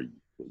verse 3,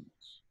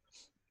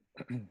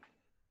 please.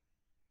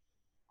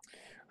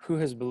 Who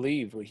has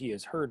believed what he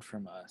has heard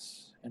from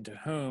us, and to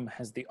whom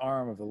has the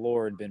arm of the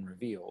Lord been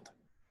revealed?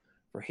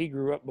 For he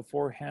grew up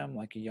before him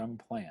like a young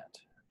plant,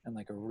 and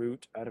like a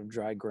root out of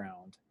dry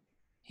ground.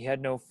 He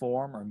had no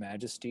form or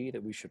majesty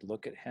that we should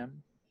look at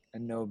him,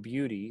 and no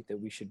beauty that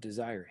we should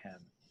desire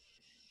him.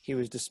 He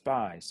was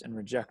despised and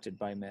rejected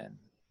by men,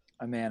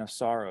 a man of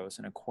sorrows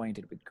and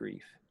acquainted with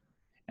grief.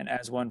 and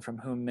as one from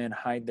whom men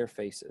hide their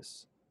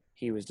faces.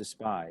 He was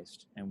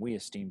despised, and we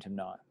esteemed him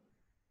not.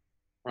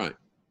 All right.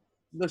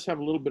 Let's have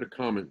a little bit of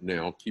comment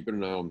now, keeping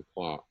an eye on the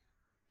clock.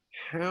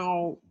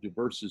 How do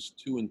verses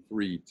 2 and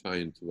 3 tie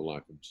into the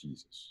life of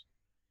Jesus?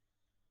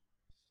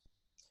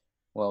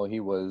 Well, he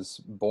was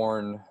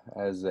born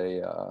as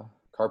a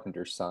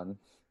carpenter's son.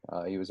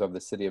 He was of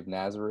the city of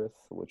Nazareth,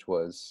 which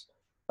was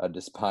a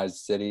despised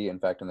city. In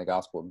fact, in the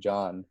Gospel of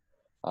John,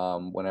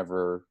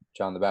 whenever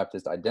John the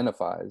Baptist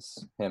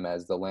identifies him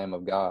as the Lamb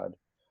of God,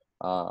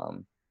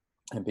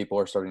 and people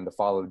are starting to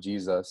follow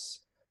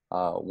Jesus,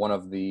 one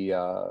of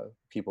the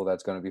people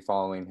that's going to be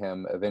following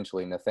him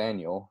eventually,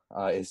 Nathaniel,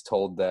 is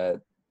told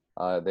that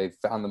they've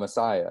found the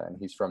Messiah, and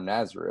he's from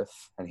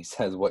Nazareth, and he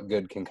says, "What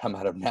good can come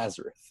out of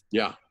Nazareth?"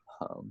 Yeah.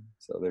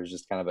 So there's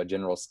just kind of a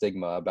general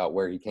stigma about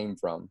where he came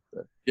from.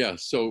 But Yeah.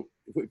 So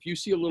if you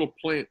see a little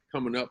plant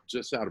coming up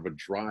just out of a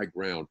dry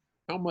ground,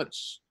 how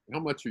much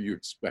are you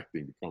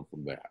expecting to come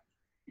from that?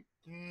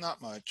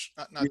 Not much,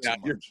 not Yeah,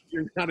 too much.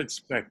 you're not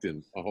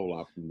expecting a whole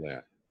lot from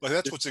that. But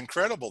that's what's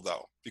incredible,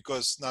 though,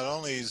 because not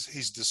only is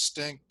he's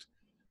distinct,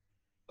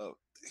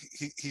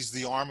 he's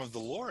the arm of the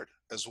Lord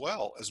as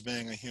well as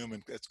being a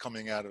human that's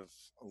coming out of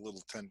a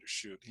little tender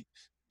shoot.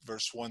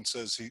 Verse 1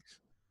 says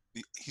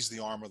he's the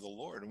arm of the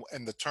Lord,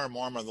 and the term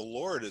 "arm of the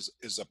Lord"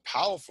 is a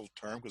powerful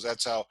term, because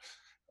that's how,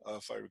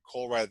 if I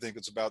recall right, I think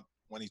it's about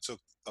when he took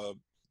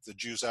the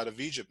Jews out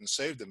of Egypt and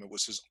saved them. It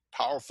was his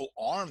powerful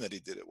arm that he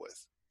did it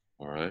with.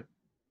 All right.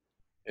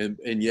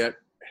 And yet,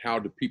 how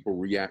do people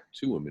react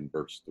to him in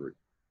verse 3?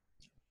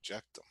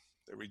 Reject them.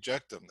 They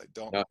reject him. They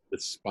don't. Not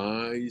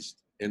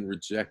despised and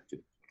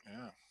rejected.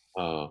 Yeah.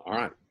 All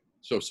right.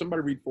 So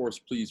somebody read for us,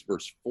 please,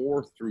 verse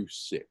 4 through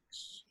 6.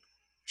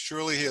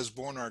 Surely he has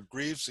borne our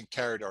griefs and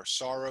carried our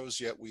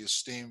sorrows, yet we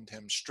esteemed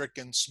him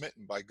stricken,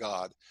 smitten by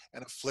God,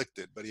 and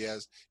afflicted. But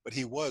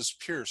he was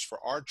pierced for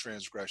our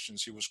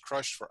transgressions, he was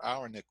crushed for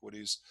our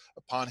iniquities.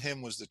 Upon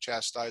him was the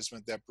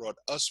chastisement that brought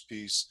us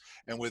peace,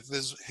 and with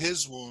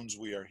his wounds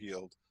we are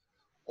healed.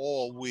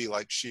 All we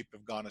like sheep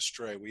have gone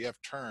astray. We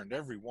have turned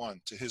every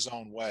one to his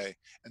own way,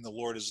 and the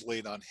Lord has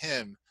laid on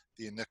him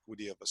the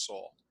iniquity of us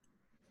all.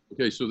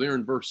 Okay, so there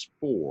in verse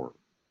 4,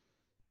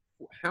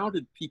 how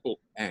did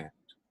people act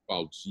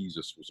while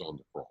Jesus was on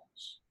the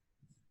cross?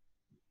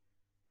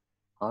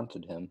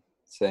 haunted him,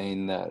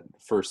 saying that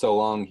for so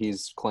long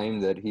he's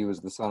claimed that he was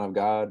the Son of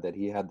God, that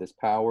he had this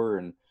power,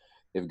 and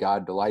if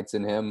God delights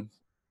in him,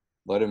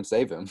 let him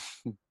save him.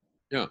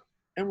 Yeah.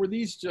 And were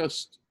these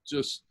just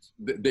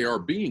they are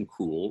being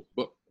cruel,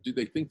 but do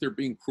they think they're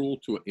being cruel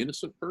to an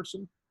innocent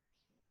person?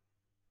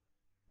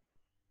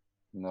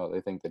 No,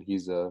 they think that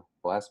he's a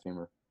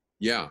blasphemer.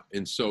 Yeah.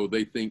 And so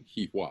they think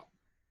he what?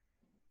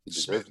 He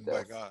deserves Smitten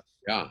by death.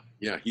 God.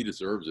 Yeah, he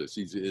deserves this.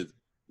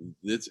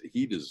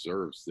 He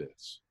deserves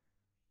this.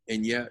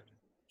 And yet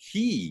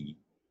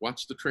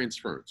watch the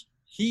transference.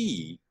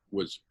 He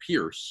was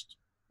pierced.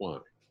 Why?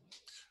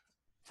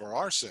 For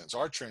our sins,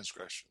 our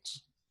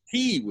transgressions,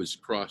 He was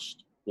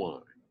crushed. Why?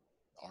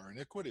 our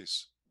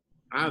iniquities.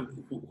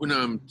 When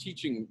I'm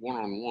teaching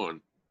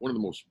one-on-one, one of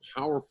the most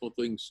powerful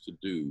things to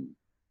do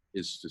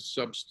is to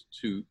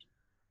substitute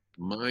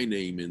my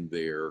name in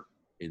there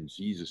and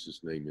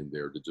Jesus's name in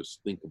there, to just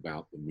think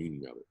about the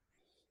meaning of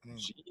it.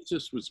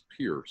 Jesus was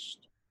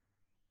pierced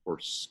for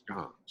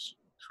Scott's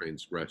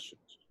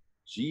transgressions.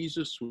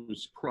 Jesus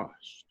was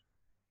crushed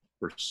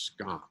for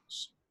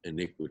Scott's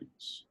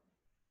iniquities.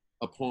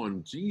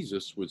 Upon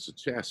Jesus was the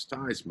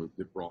chastisement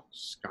that brought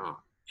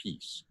Scott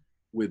peace.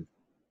 With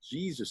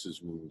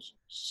Jesus's wounds,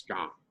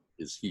 Scott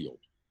is healed.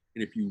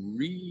 And if you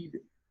read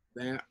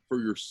that for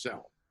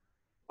yourself,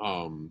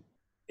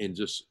 and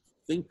just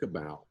think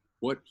about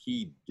what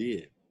he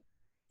did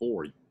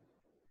for you,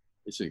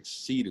 it's an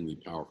exceedingly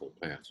powerful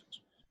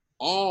passage.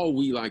 All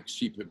we like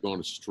sheep have gone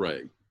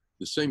astray.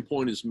 The same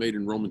point is made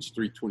in Romans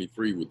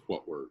 3:23 with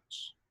what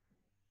words?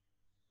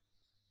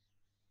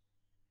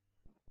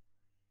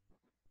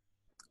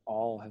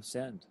 All have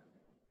sinned.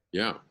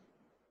 Yeah,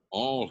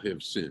 all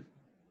have sinned.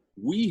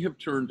 We have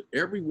turned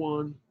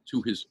everyone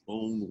to his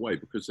own way,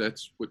 because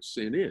that's what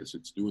sin is.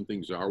 It's doing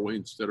things our way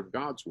instead of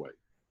God's way.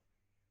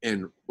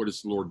 And what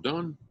has the Lord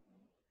done?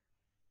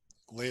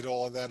 Laid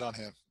all of that on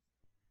him.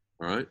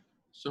 All right.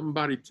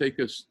 Somebody take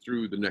us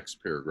through the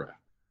next paragraph.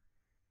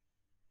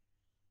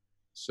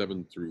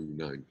 7 through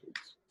 9,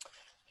 please.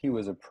 He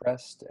was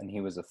oppressed and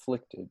he was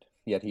afflicted,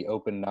 yet he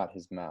opened not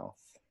his mouth.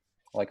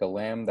 Like a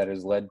lamb that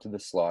is led to the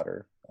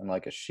slaughter, and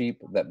like a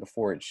sheep that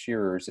before its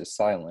shearers is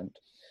silent,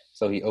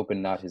 so he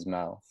opened not his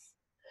mouth.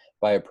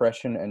 By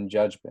oppression and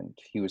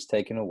judgment he was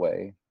taken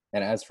away.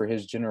 And as for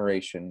his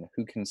generation,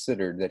 who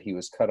considered that he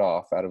was cut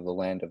off out of the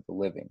land of the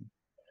living,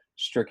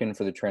 stricken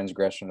for the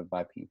transgression of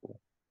my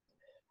people?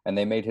 And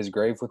they made his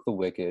grave with the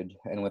wicked,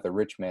 and with a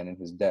rich man in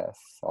his death,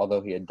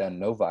 although he had done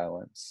no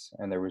violence,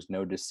 and there was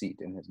no deceit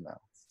in his mouth.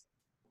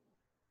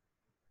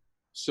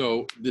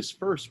 So this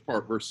first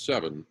part, verse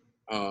 7,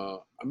 I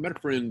met a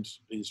friend.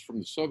 He's from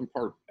the southern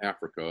part of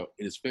Africa,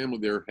 and his family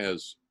there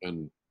has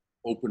an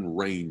open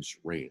range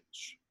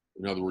ranch.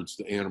 In other words,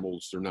 the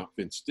animals, they're not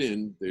fenced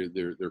in,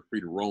 they're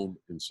free to roam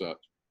and such.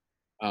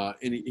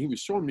 And he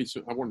was showing me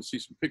I wanted to see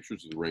some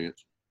pictures of the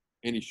ranch,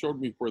 and he showed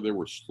me where they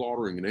were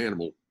slaughtering an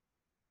animal,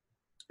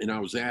 and I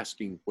was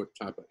asking what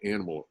type of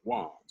animal it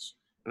was,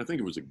 and I think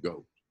it was a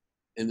goat.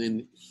 And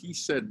then he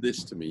said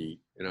this to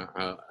me, and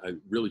I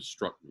really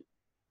struck me.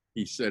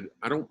 He said,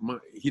 I don't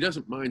mind, he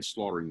doesn't mind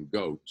slaughtering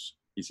goats.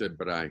 He said,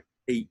 but I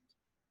hate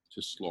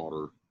to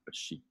slaughter a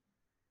sheep.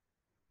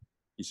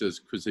 He says,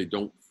 because they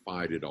don't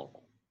fight at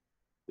all.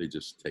 They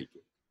just take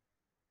it.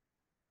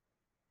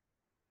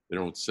 They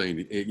don't say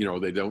anything, you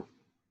know,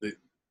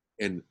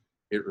 and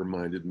it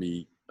reminded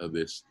me of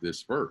this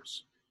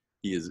verse.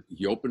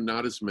 He opened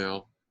not his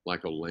mouth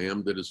like a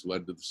lamb that is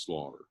led to the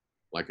slaughter,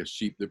 like a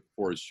sheep that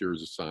before his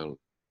shearers is silent.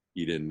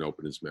 He didn't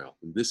open his mouth.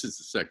 And this is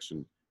the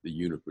section the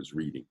eunuch was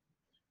reading.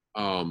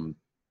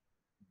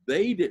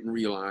 They didn't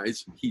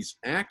realize he's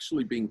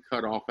actually being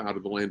cut off out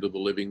of the land of the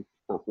living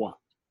for what?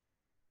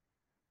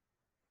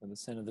 For the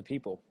sin of the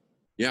people.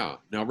 Yeah.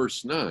 Now,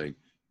 verse 9,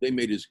 they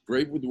made his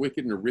grave with the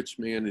wicked and a rich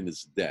man in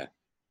his death.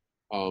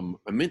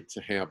 I meant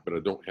to have, but I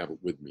don't have it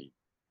with me,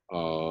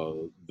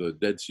 the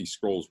Dead Sea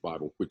Scrolls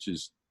Bible, which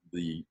is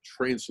the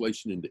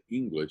translation into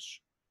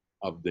English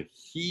of the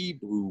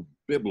Hebrew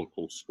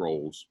biblical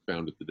scrolls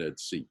found at the Dead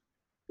Sea.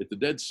 At the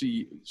Dead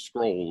Sea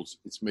Scrolls,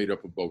 it's made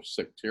up of both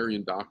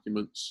sectarian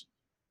documents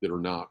that are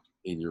not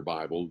in your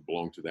Bible,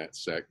 belong to that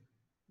sect,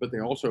 but they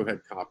also had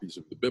copies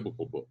of the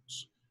biblical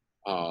books.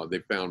 They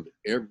found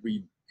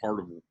every part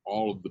of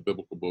all of the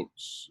biblical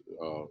books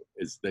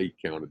as they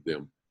counted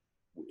them,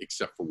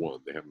 except for one.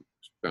 They haven't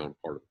found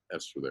part of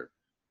Esther there.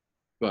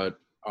 But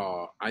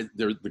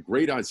there's the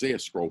Great Isaiah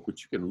Scroll,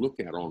 which you can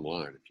look at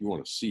online if you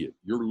want to see it.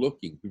 When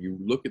you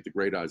look at the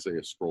Great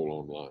Isaiah Scroll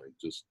online,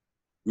 just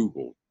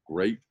Google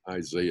Great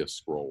Isaiah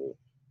Scroll,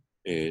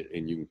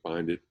 and you can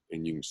find it,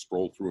 and you can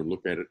scroll through and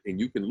look at it, and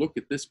you can look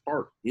at this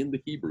part in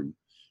the Hebrew.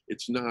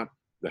 It's not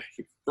the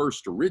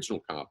first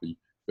original copy,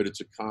 but it's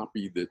a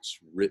copy that's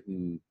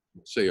written,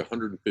 say,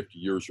 150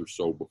 years or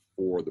so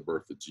before the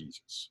birth of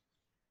Jesus.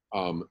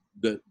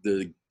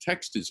 The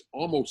text is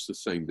almost the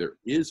same. There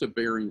is a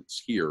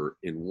variance here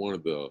in one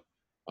of the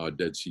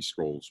Dead Sea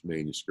Scrolls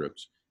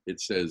manuscripts. It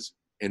says,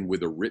 and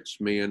with a rich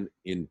man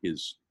in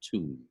his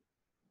tomb,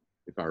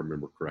 if I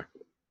remember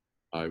correctly.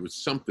 It was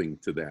something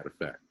to that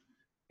effect.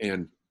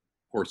 And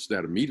of course,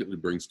 that immediately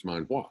brings to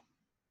mind what?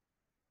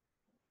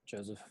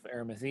 Joseph of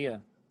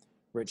Arimathea,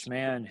 rich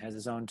man, has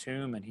his own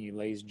tomb, and he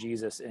lays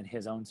Jesus in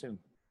his own tomb.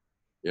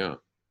 Yeah.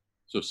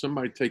 So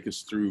somebody take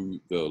us through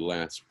the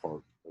last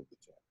part of the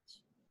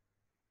text.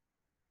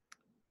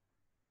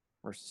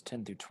 Verses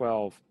 10 through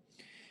 12.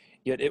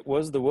 Yet it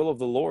was the will of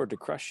the Lord to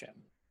crush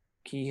him.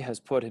 He has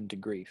put him to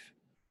grief.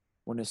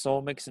 When his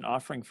soul makes an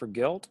offering for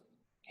guilt,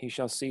 he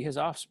shall see his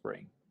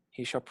offspring.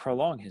 He shall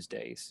prolong his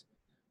days.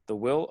 The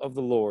will of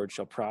the Lord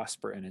shall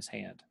prosper in his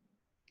hand.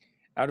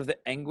 Out of the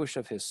anguish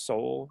of his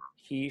soul,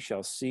 he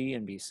shall see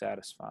and be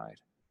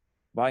satisfied.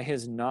 By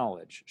his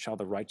knowledge shall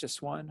the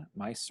righteous one,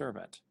 my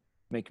servant,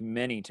 make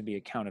many to be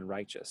accounted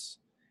righteous,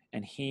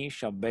 and he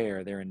shall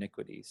bear their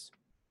iniquities.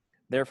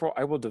 Therefore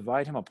I will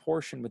divide him a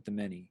portion with the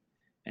many,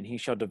 and he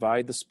shall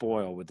divide the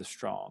spoil with the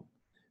strong.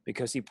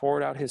 Because he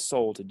poured out his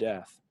soul to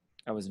death,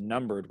 I was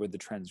numbered with the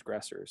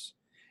transgressors.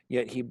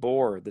 Yet he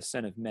bore the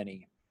sin of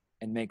many,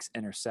 and makes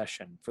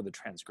intercession for the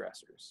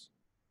transgressors.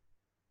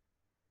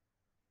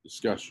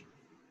 Discussion.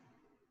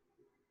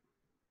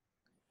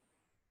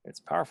 It's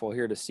powerful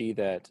here to see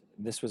that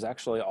this was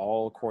actually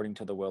all according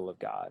to the will of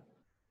God.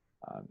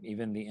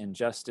 Even the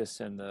injustice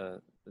and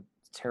the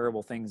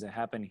terrible things that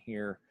happen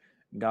here,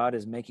 God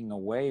is making a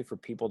way for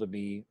people to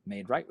be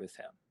made right with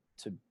him.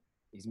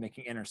 He's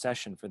making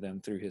intercession for them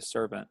through his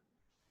servant.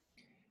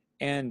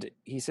 And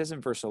he says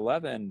in verse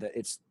 11 that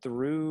it's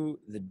through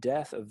the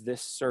death of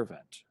this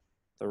servant,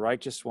 the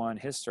righteous one,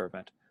 his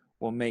servant,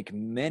 will make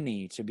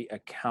many to be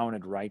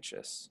accounted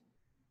righteous,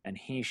 and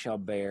he shall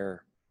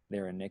bear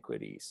their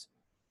iniquities.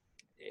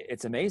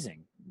 It's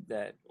amazing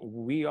that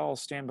we all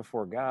stand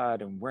before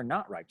God and we're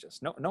not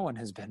righteous. No one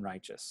has been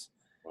righteous.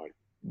 Right.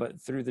 But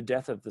through the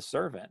death of the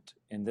servant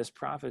in this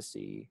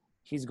prophecy,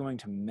 he's going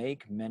to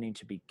make many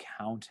to be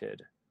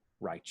counted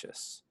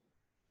righteous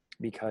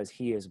because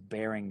he is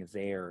bearing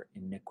their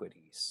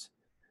iniquities.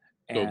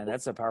 And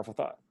that's a powerful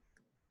thought.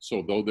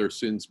 So though their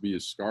sins be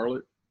as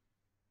scarlet,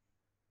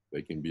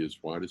 they can be as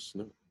white as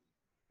snow.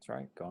 That's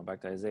right. Going back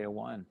to Isaiah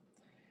 1.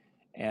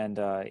 And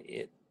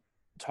it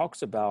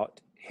talks about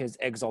his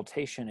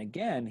exaltation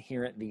again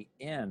here at the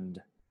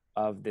end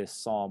of this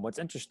psalm. What's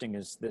interesting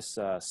is this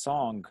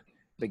song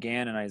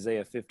began in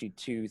Isaiah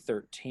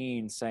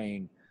 52:13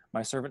 saying,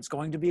 my servant's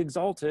going to be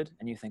exalted.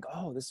 And you think,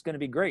 oh, this is going to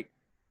be great.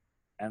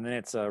 And then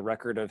it's a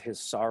record of his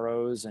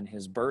sorrows and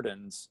his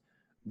burdens.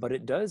 But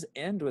it does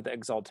end with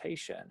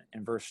exaltation.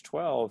 In verse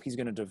 12, he's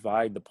going to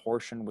divide the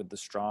portion with the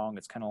strong.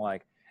 It's kind of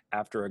like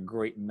after a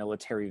great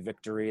military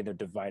victory, they're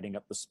dividing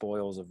up the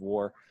spoils of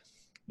war.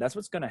 That's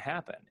what's going to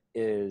happen,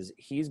 is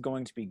he's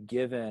going to be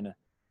given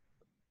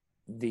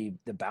the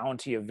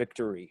bounty of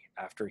victory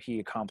after he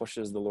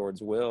accomplishes the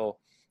Lord's will.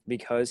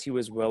 because he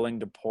was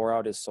willing to pour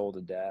out his soul to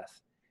death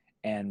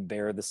and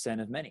bear the sin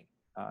of many.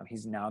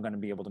 He's now going to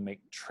be able to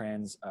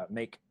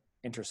make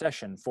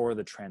intercession for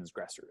the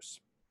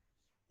transgressors.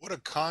 What a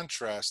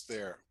contrast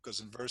there, because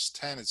in verse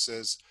 10 it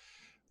says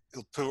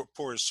he'll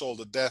pour his soul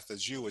to death,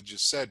 as you had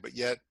just said, but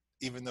yet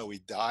even though he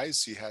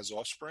dies, he has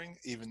offspring.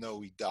 Even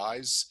though he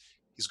dies,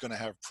 he's going to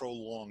have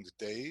prolonged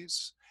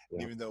days.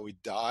 Yeah. Even though he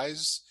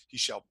dies, he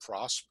shall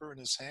prosper in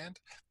his hand.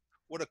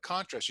 What a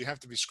contrast. You have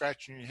to be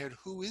scratching your head.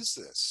 Who is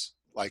this?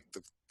 Like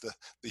the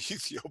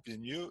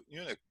Ethiopian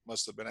eunuch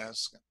must have been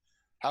asking,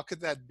 how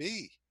could that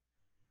be?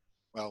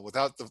 Well,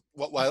 without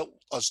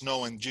us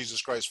knowing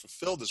Jesus Christ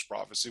fulfilled this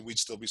prophecy, we'd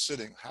still be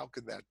sitting. How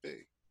could that be?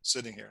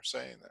 Sitting here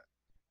saying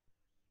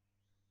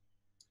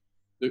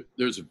that.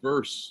 There's a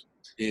verse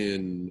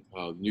in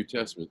the New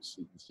Testament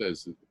that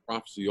says that the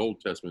prophecy of the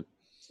Old Testament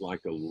is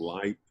like a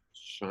light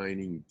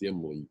shining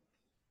dimly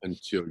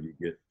until you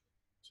get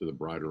to the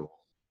brighter light.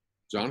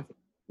 Jonathan,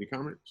 any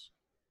comments?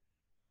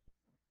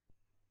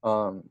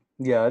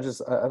 Yeah,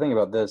 I think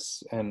about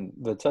this, and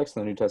the text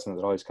in the New Testament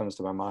that always comes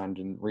to my mind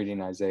in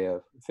reading Isaiah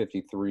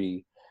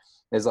 53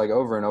 is like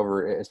over and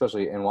over,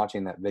 especially in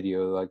watching that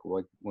video, like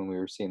when we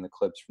were seeing the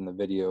clips from the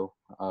video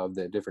of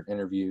the different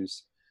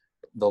interviews,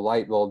 the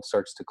light bulb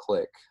starts to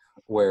click,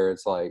 where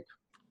it's like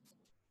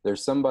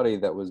there's somebody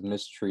that was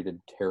mistreated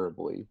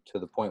terribly to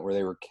the point where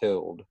they were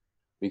killed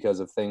because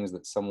of things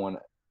that someone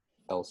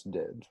else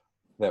did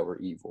that were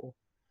evil.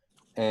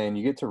 And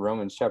you get to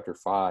Romans chapter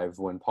 5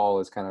 when Paul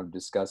is kind of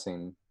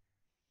discussing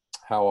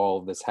how all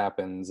of this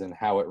happens and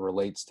how it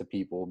relates to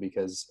people,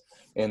 because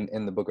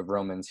in the book of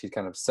Romans, he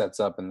kind of sets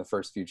up in the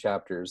first few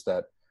chapters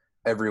that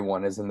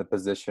everyone is in the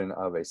position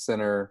of a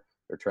sinner,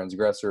 they're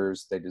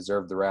transgressors, they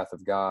deserve the wrath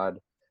of God.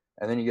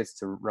 And then he gets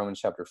to Romans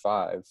chapter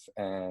 5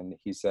 and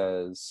he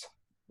says,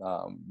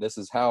 this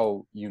is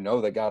how you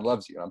know that God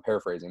loves you. And I'm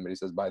paraphrasing, but he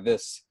says, by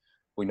this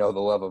we know the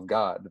love of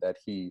God, that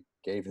he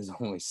gave his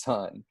only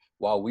son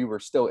while we were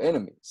still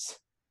enemies.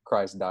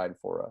 Christ died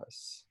for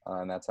us.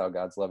 And that's how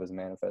God's love is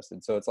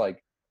manifested. So it's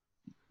like,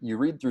 you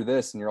read through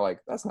this and you're like,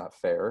 that's not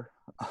fair.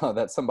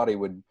 That somebody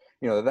would,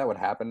 that would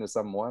happen to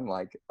someone.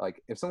 Like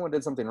if someone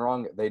did something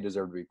wrong, they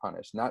deserve to be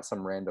punished, not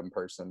some random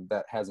person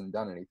that hasn't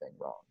done anything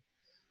wrong.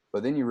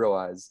 But then you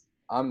realize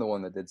I'm the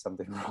one that did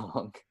something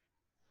wrong.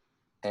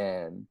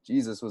 And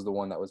Jesus was the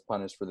one that was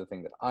punished for the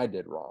thing that I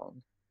did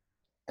wrong.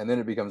 And then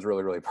it becomes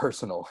really, really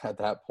personal at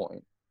that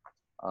point.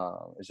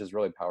 It's just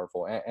really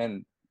powerful.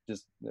 And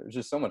just there's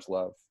just so much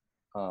love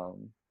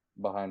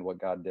behind what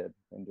God did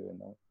in doing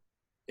that.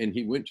 And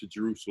he went to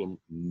Jerusalem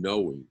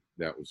knowing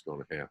that was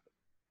going to happen.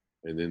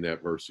 And then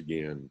that verse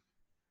again,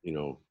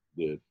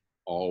 that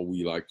all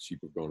we like sheep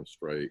have gone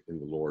astray,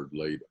 and the Lord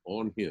laid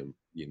on him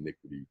the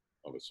iniquity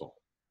of us all.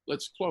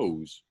 Let's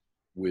close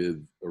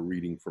with a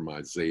reading from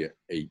Isaiah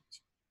 8.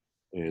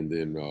 And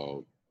then,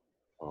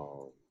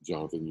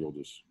 Jonathan, you'll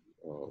just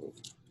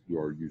do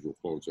our usual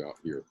closeout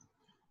here.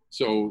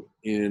 So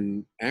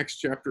in Acts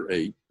chapter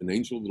 8, an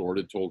angel of the Lord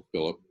had told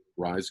Philip,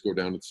 rise, go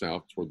down to the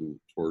south toward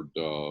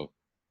the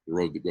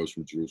road that goes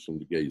from Jerusalem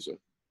to Gaza.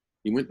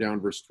 He went down,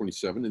 verse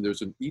 27, and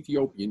there's an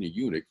Ethiopian, a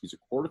eunuch. He's a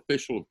court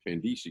official of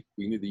Candace,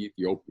 queen of the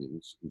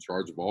Ethiopians, in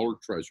charge of all her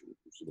treasure.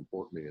 He's an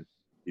important man.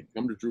 He'd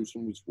come to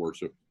Jerusalem with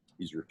worship.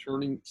 He's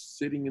returning,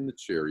 sitting in the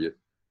chariot,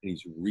 and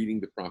he's reading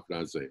the prophet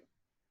Isaiah.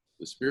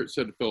 The Spirit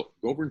said to Philip,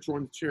 go over and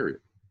join the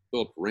chariot.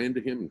 Philip ran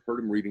to him and heard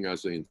him reading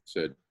Isaiah and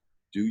said,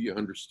 do you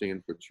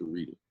understand what you're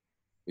reading?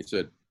 He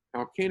said,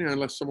 how can I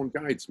unless someone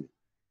guides me?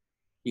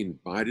 He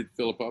invited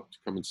Philip up to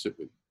come and sit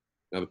with him.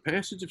 Now, the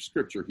passage of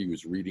scripture he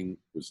was reading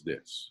was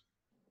this.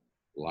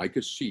 Like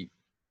a sheep,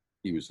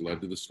 he was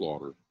led to the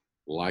slaughter.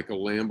 Like a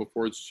lamb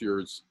before its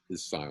shearers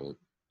is silent,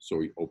 so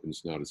he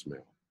opens not his mouth.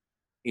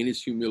 In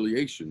his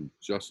humiliation,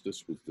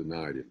 justice was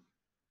denied him.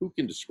 Who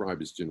can describe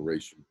his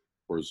generation?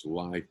 For his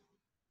life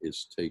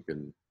is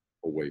taken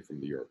away from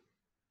the earth.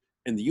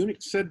 And the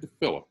eunuch said to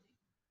Philip,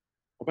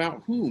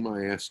 about whom,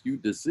 I ask you,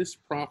 does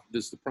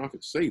the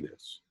prophet say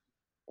this?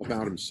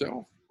 About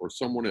himself or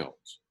someone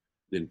else?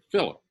 Then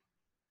Philip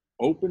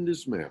opened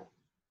his mouth,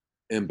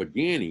 and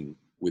beginning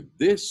with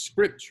this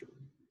scripture,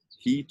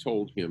 he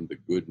told him the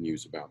good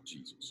news about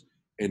Jesus.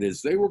 And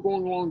as they were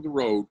going along the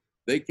road,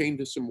 they came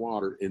to some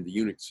water, and the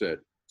eunuch said,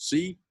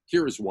 see,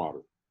 here is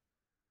water.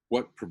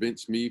 What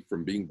prevents me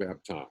from being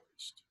baptized?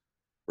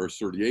 Verse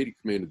 38, he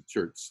commanded the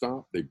chariot to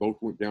stop. They both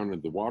went down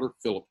into the water,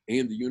 Philip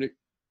and the eunuch,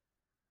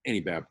 and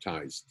he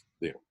baptized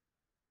them.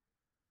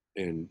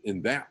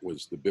 And that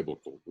was the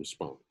biblical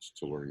response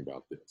to learning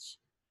about this.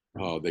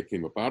 They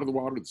came up out of the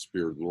water. The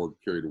Spirit of the Lord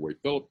carried away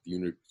Philip. The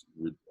eunuch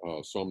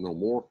saw him no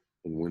more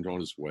and went on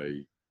his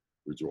way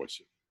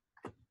rejoicing.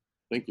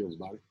 Thank you,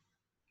 everybody.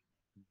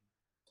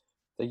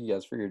 Thank you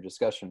guys for your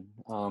discussion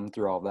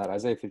through all of that.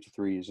 Isaiah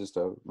 53 is just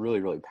a really,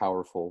 really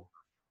powerful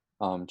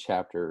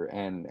chapter.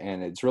 And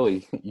it's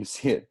really, you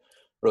see it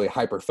really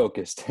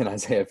hyper-focused in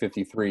Isaiah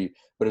 53,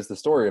 but it's the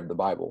story of the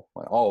Bible,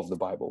 like all of the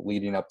Bible,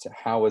 leading up to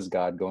how is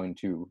God going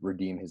to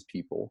redeem his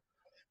people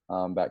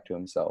back to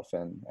himself,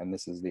 and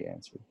this is the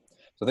answer.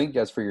 So thank you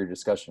guys for your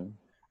discussion.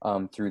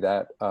 through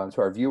that.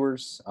 To our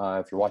viewers,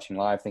 if you're watching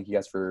live, thank you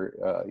guys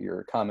for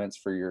your comments,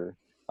 for your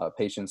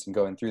patience in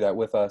going through that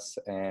with us.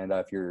 And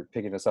if you're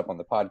picking us up on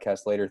the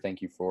podcast later,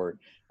 thank you for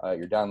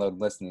your download and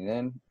listening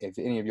in. If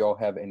any of y'all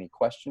have any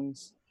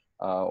questions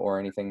or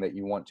anything that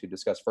you want to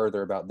discuss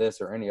further about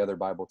this or any other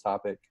Bible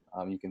topic,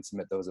 you can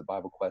submit those at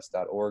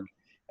BibleQuest.org,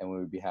 and we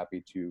would be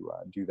happy to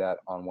do that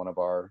on one of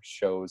our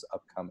shows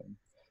upcoming.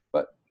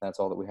 But that's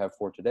all that we have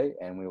for today,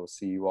 and we will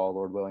see you all,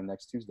 Lord willing,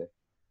 next Tuesday.